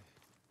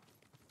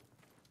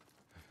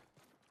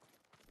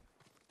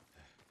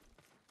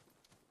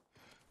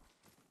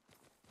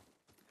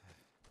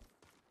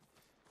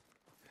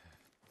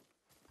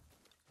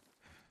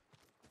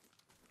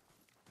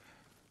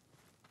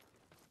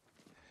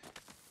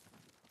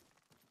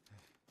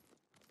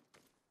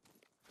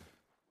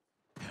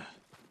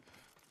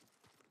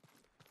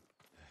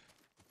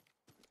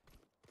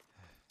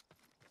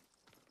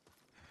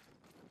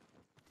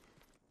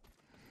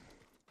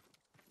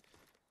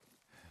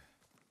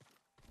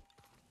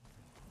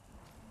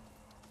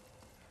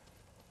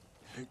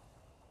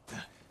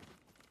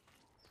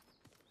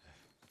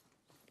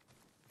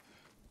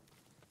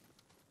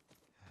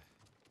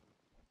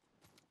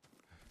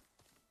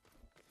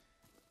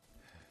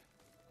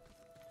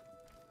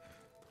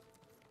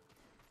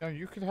 No,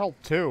 you can help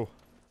too.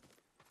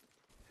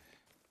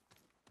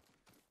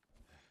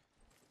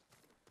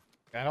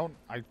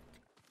 I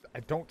I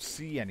don't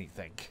see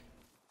anything.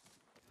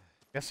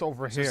 Guess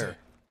over Sensei, here.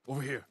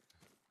 over here.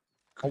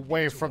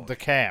 Away from the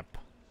camp.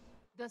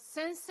 The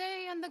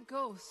sensei and the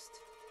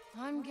ghost.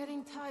 I'm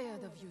getting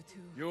tired of you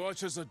two. Your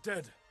archers are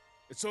dead.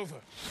 It's over.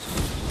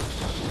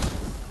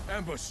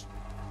 Ambush.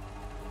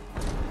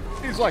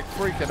 He's like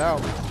freaking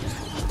out.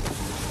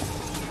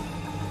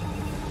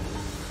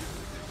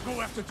 Go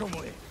after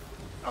Tomoe.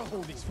 I'll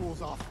hold these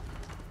fools off.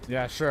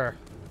 Yeah, sure.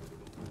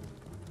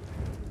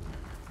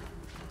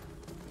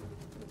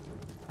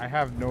 I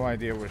have no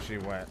idea where she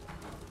went.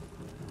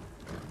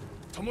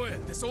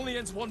 Tomoe, this only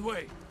ends one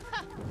way.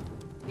 Ha!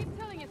 Keep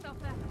telling yourself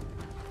that.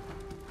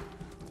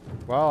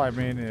 Well, I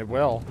mean, it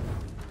will.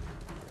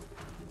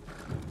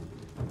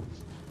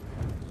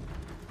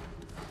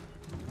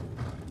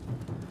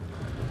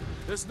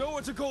 There's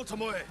nowhere to go,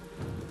 Tomoe.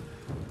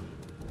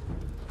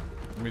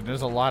 I mean,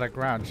 there's a lot of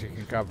ground she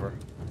can cover.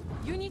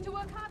 You need to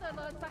work harder,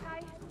 Lord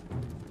Sakai.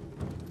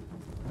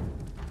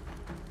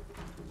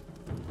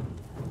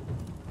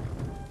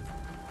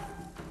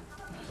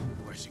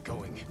 Where's she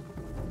going?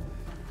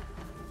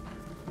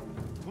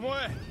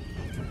 Tomoe!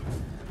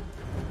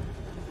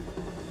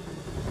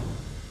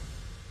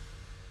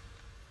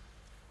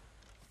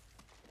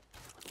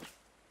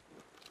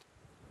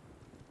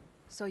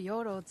 So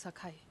you're Lord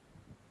Sakai,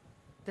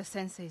 the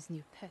sensei's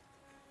new pet.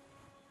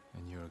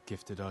 And you're a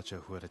gifted archer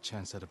who had a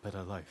chance at a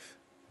better life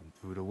and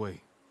threw it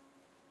away.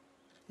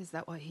 Is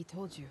that what he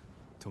told you?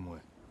 Tomoe,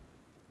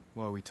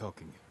 why are we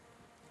talking?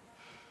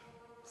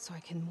 So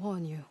I can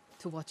warn you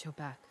to watch your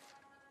back.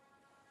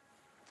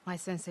 My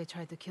sensei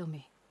tried to kill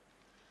me.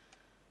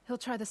 He'll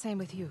try the same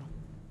with you.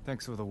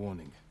 Thanks for the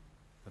warning,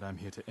 but I'm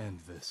here to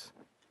end this.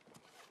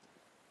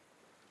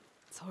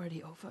 It's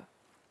already over.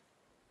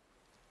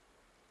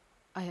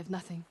 I have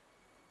nothing.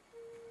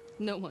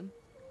 No one.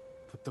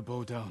 Put the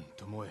bow down,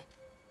 Tomoe.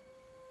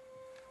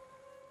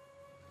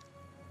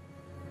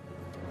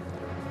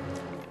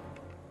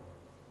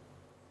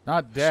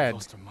 Not dead. She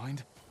lost her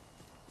mind?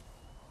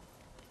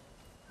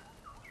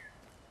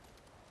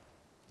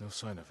 No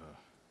sign of her.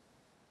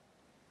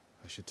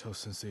 I should tell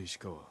Sensei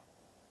Ishikawa.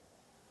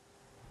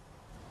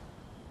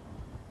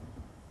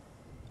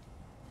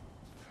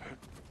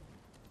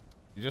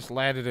 You just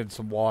landed in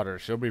some water.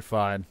 She'll be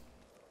fine.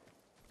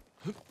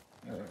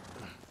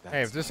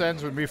 Hey, if this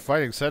ends with me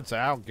fighting Sensei,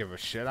 I don't give a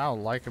shit. I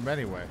don't like him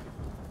anyway.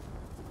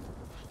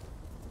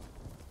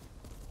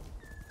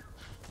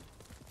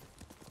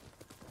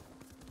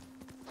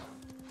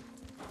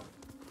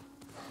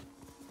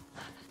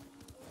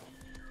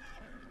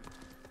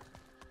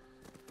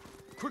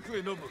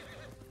 Quickly, Nobu!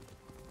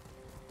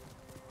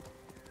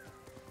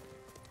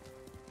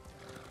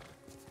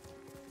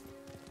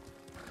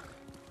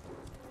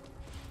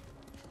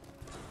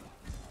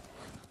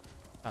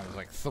 That was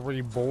like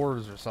 3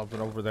 boars or something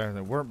over there, and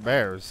they weren't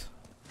bears.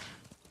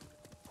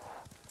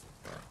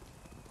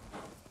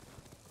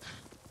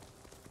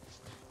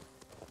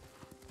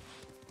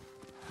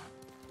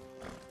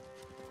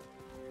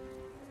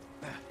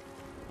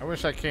 I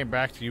wish I came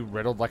back to you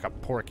riddled like a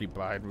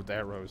porcupine with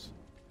arrows.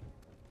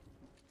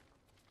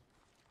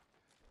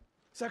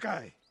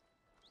 Sakai,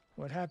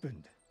 what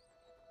happened?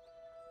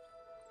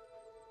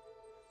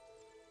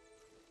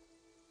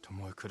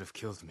 Tomoe could have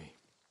killed me,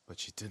 but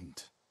she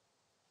didn't.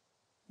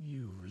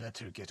 You let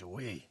her get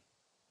away.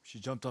 She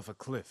jumped off a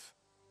cliff.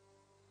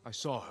 I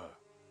saw her.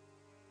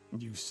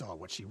 You saw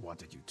what she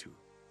wanted you to.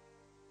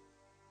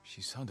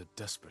 She sounded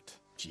desperate.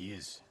 She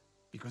is,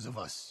 because of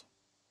us.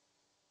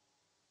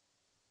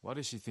 Why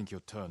does she think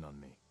you'll turn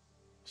on me?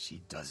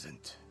 She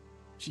doesn't.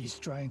 She's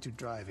trying to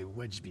drive a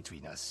wedge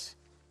between us.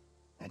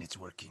 And it's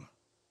working.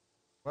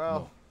 Well,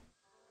 No,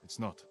 it's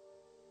not.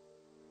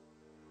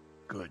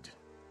 Good.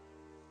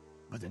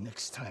 But the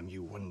next time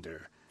you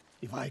wonder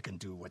if I can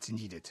do what's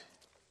needed,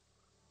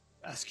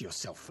 ask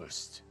yourself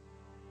first.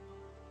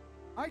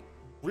 I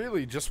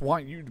really just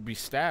want you to be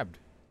stabbed.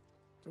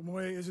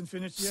 Tomoe isn't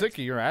finished yet. Sick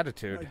of your I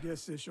attitude.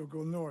 guess they shall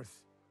go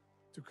north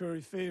to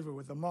curry favor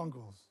with the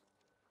Mongols.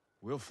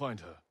 We'll find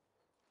her.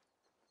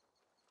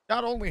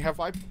 Not only have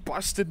I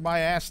busted my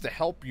ass to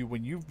help you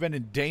when you've been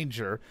in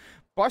danger,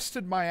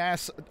 busted my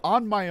ass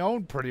on my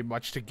own pretty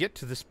much to get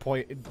to this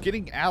point and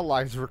getting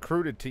allies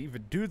recruited to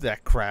even do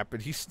that crap,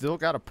 and he's still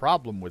got a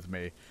problem with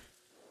me.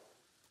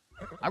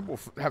 I will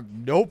have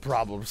no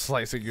problem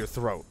slicing your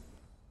throat.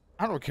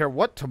 I don't care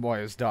what Tomoe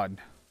has done.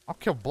 I'll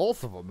kill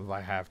both of them if I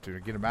have to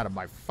get them out of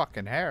my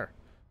fucking hair.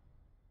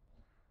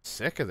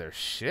 Sick of their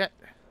shit.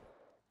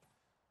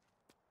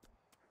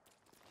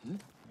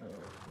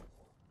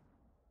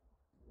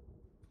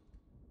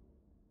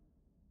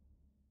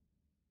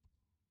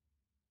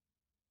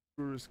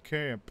 Where's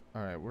camp?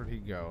 Alright, where'd he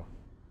go?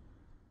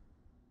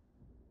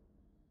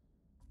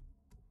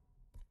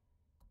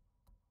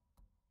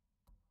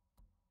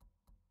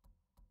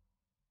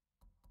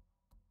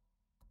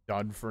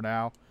 Done for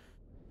now.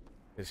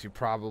 Because he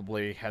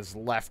probably has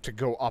left to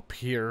go up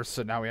here,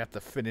 so now we have to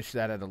finish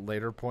that at a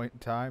later point in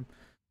time.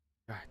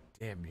 God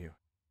damn you.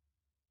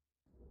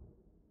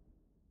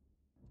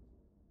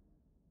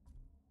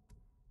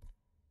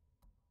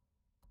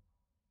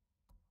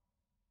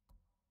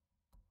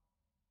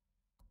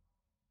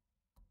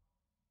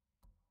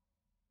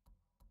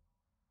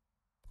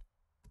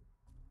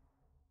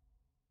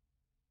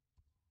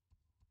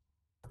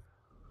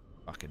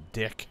 Fucking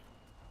dick.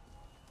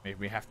 Make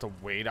me have to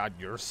wait on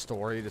your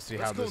story to see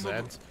how this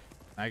ends.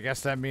 I guess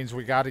that means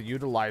we gotta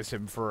utilize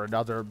him for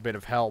another bit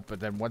of help,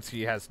 and then once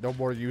he has no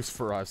more use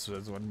for us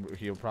is when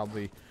he'll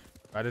probably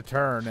try to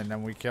turn, and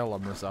then we kill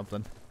him or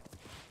something.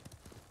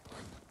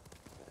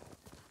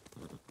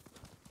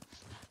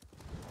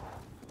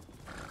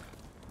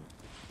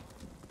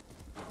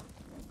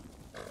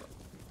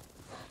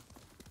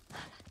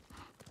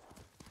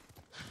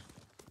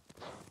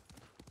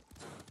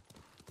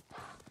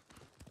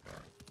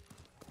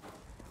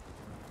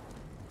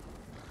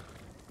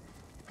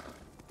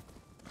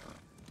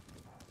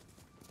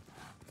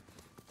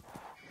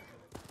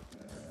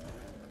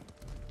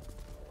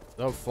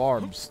 The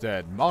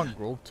farmstead,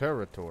 mongrel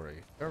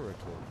territory. Territory.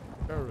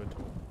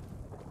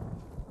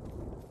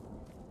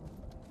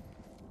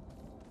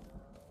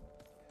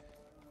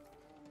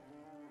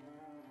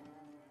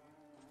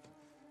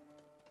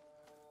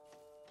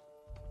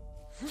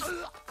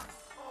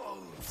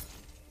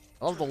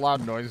 I love the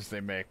loud noises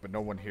they make, but no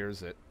one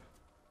hears it.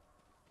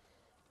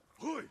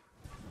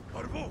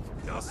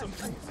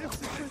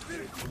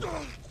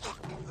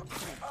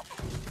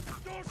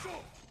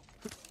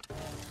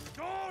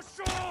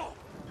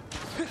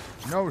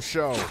 No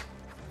show.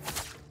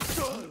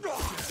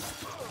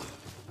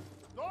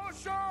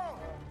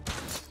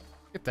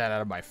 Get that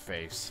out of my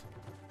face.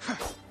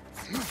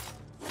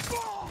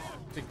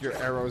 Think your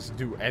arrows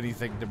do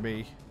anything to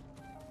me?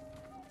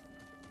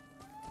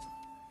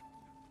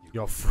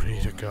 You're free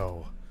to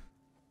go.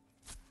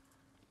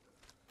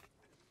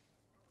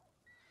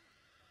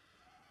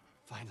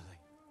 Finally.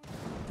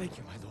 Thank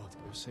you, my lord.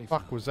 You're safe.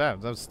 Fuck was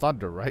that? That was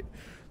thunder, right?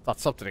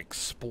 Thought something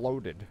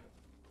exploded.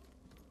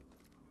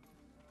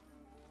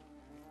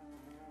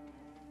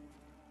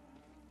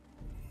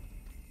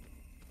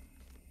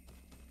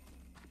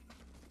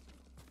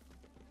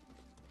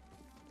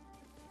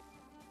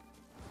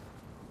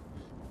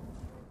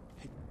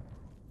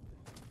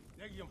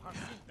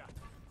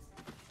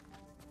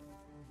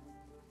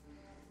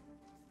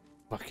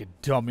 Fucking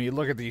dummy,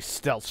 look at these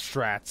stealth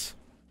strats.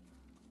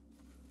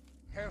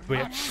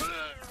 Bitch.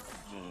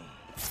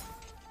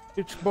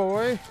 Bitch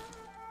boy.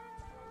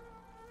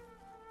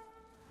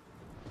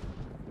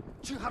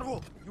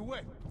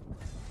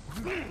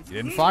 You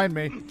didn't find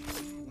me.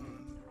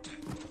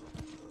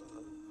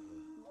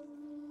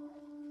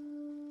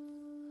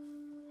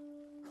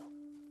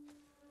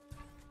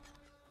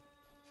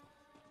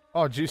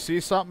 Oh, did you see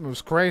something? It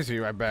was crazy,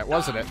 I bet,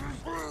 wasn't it?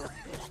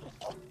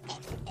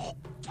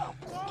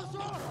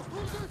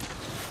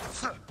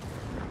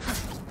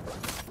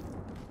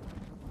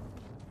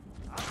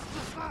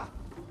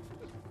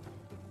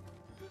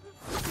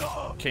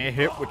 Can't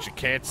hit what you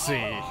can't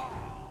see.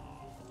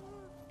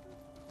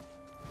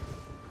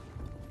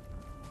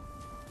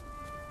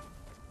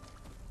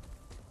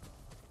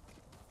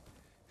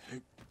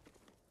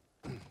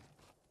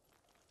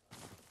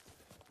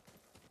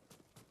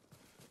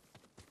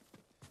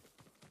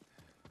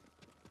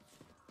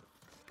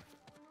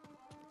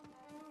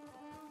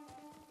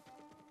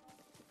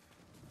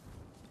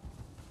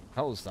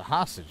 Hell is the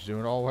hostage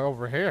doing all the way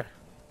over here?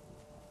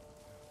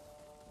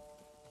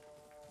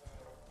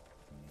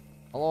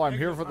 Hello, I'm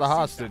here for the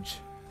hostage.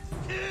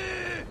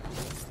 I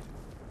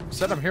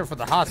said I'm here for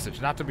the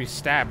hostage, not to be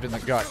stabbed in the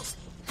gut.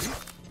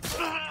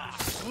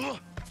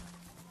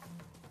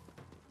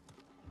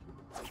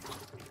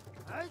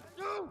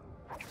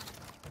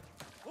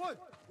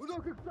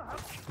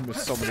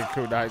 Missed so many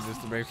kunai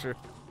just to make sure.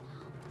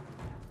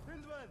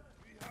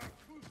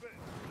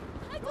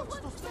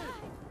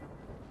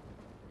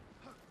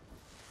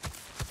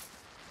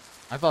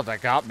 I thought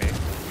that got me.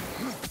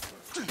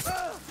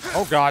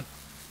 Oh god.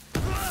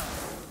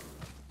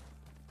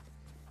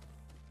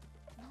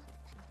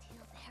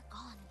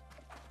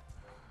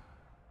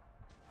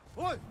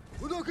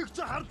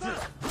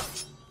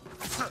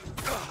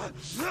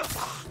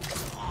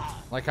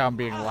 Like how I'm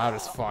being loud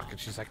as fuck, and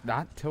she's like,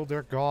 not till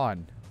they're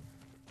gone.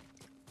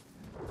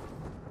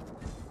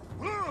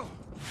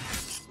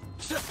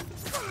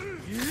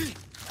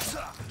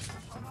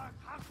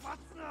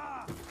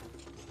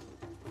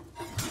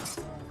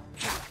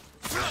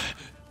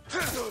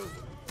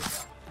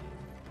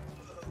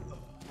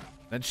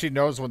 Then she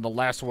knows when the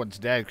last one's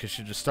dead because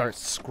she just starts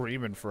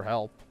screaming for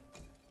help.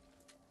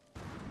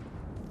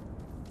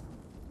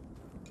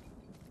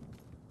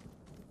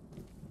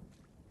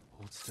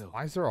 Hold still.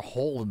 Why is there a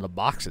hole in the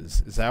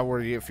boxes? Is that where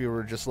you, if you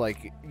were just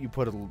like, you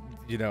put a,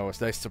 you know, a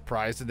nice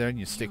surprise in there and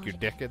you stick your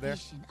dick in there?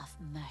 Of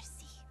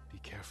mercy. Be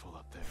careful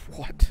up there.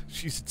 What?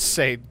 She's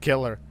insane.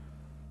 Kill her.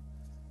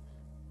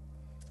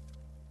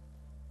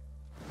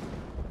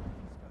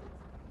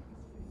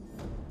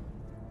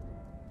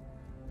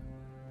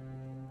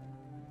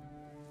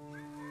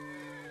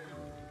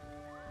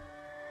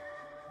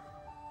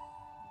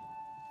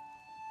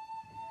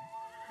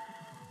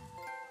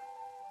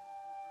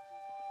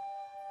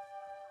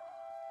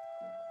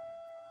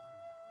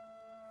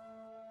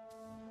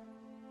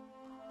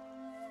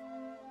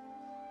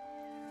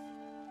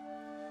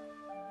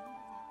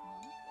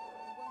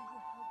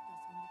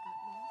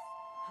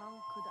 How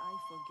could I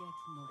forget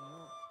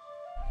Norio?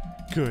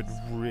 Good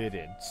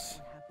riddance.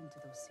 What happened to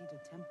those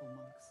Cedar Temple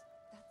monks?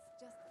 That's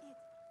just it.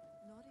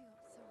 Norio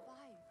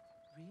survived.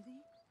 Really?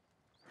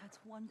 That's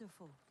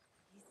wonderful.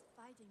 He's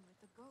fighting with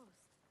the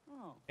ghost.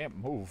 Oh, Can't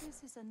move.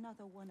 this is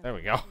another one of There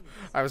we the go. caves.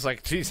 I was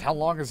like, geez, how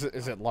long is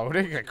it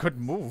loading? I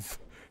couldn't move.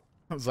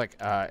 I was like,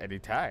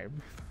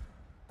 anytime.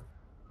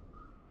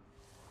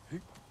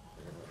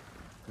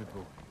 Good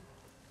boy.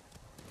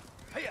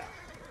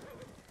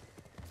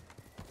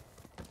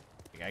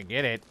 I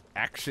get it.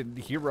 Action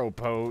hero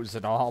pose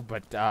and all,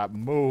 but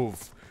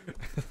move.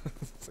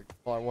 It's like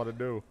all I want to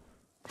do.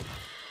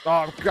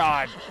 Oh,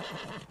 God.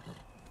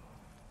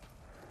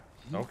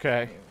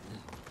 Okay.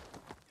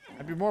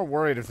 I'd be more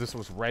worried if this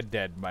was Red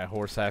Dead and my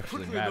horse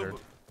actually mattered.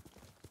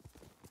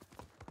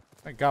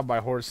 Thank God my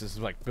horse is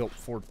like built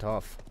for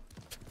tough.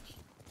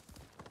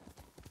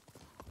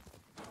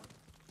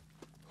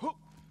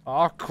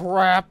 Oh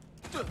crap!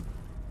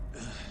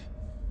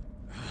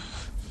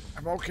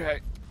 I'm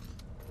okay.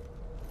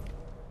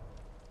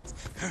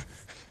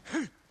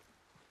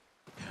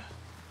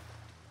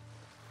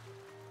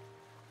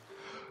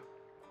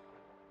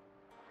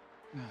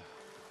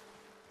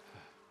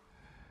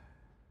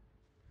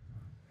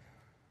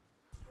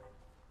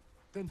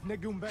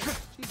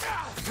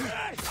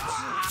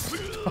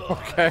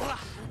 Okay.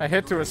 I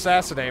hit to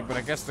assassinate, but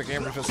I guess the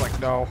game was just like,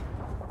 no.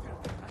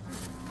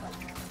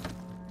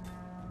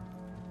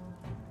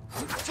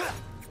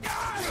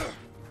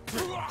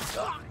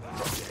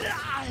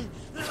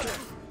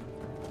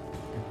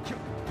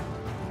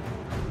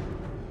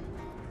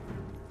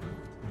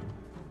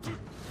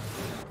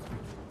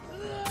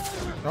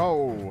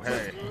 Oh,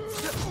 hey.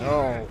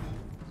 No.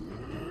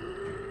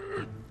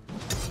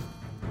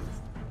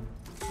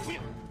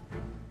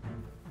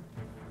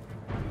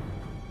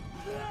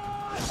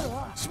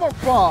 Smoke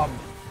bomb!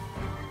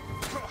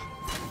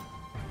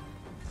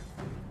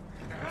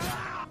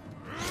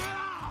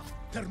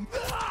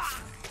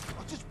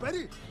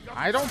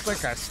 I don't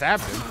think I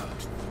stabbed him.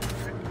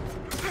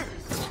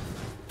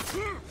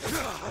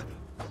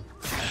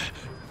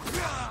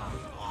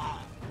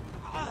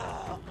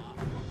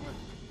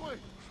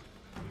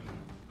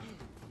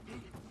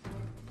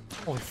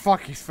 Holy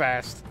fuck, he's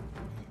fast.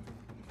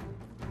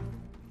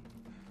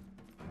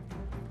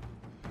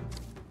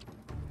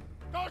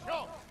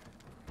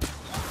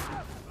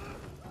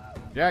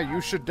 Yeah,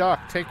 you should duck.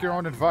 Take your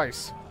own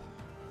advice.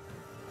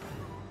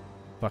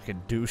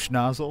 Fucking douche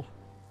nozzle.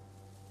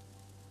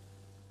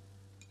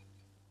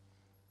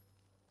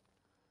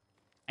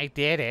 I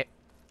did it.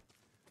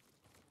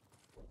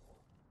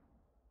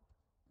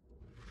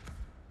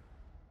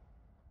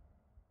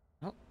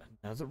 Well,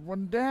 another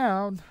one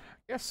down.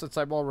 I guess since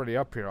I'm already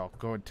up here, I'll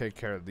go and take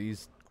care of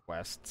these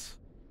quests.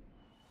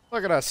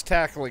 Look at us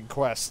tackling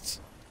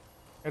quests.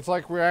 It's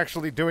like we're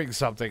actually doing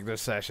something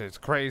this session. It's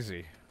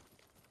crazy.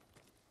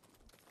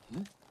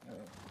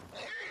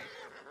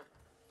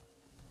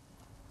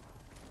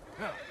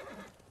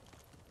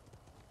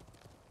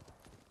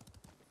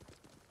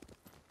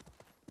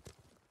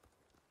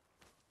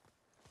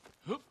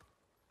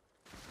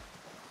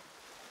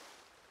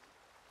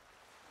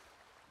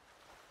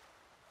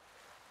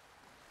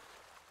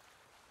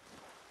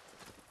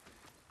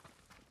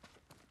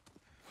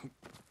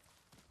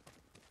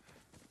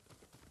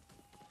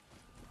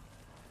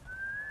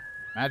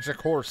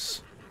 Magic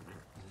horse.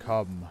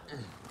 Come.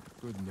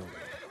 Good note.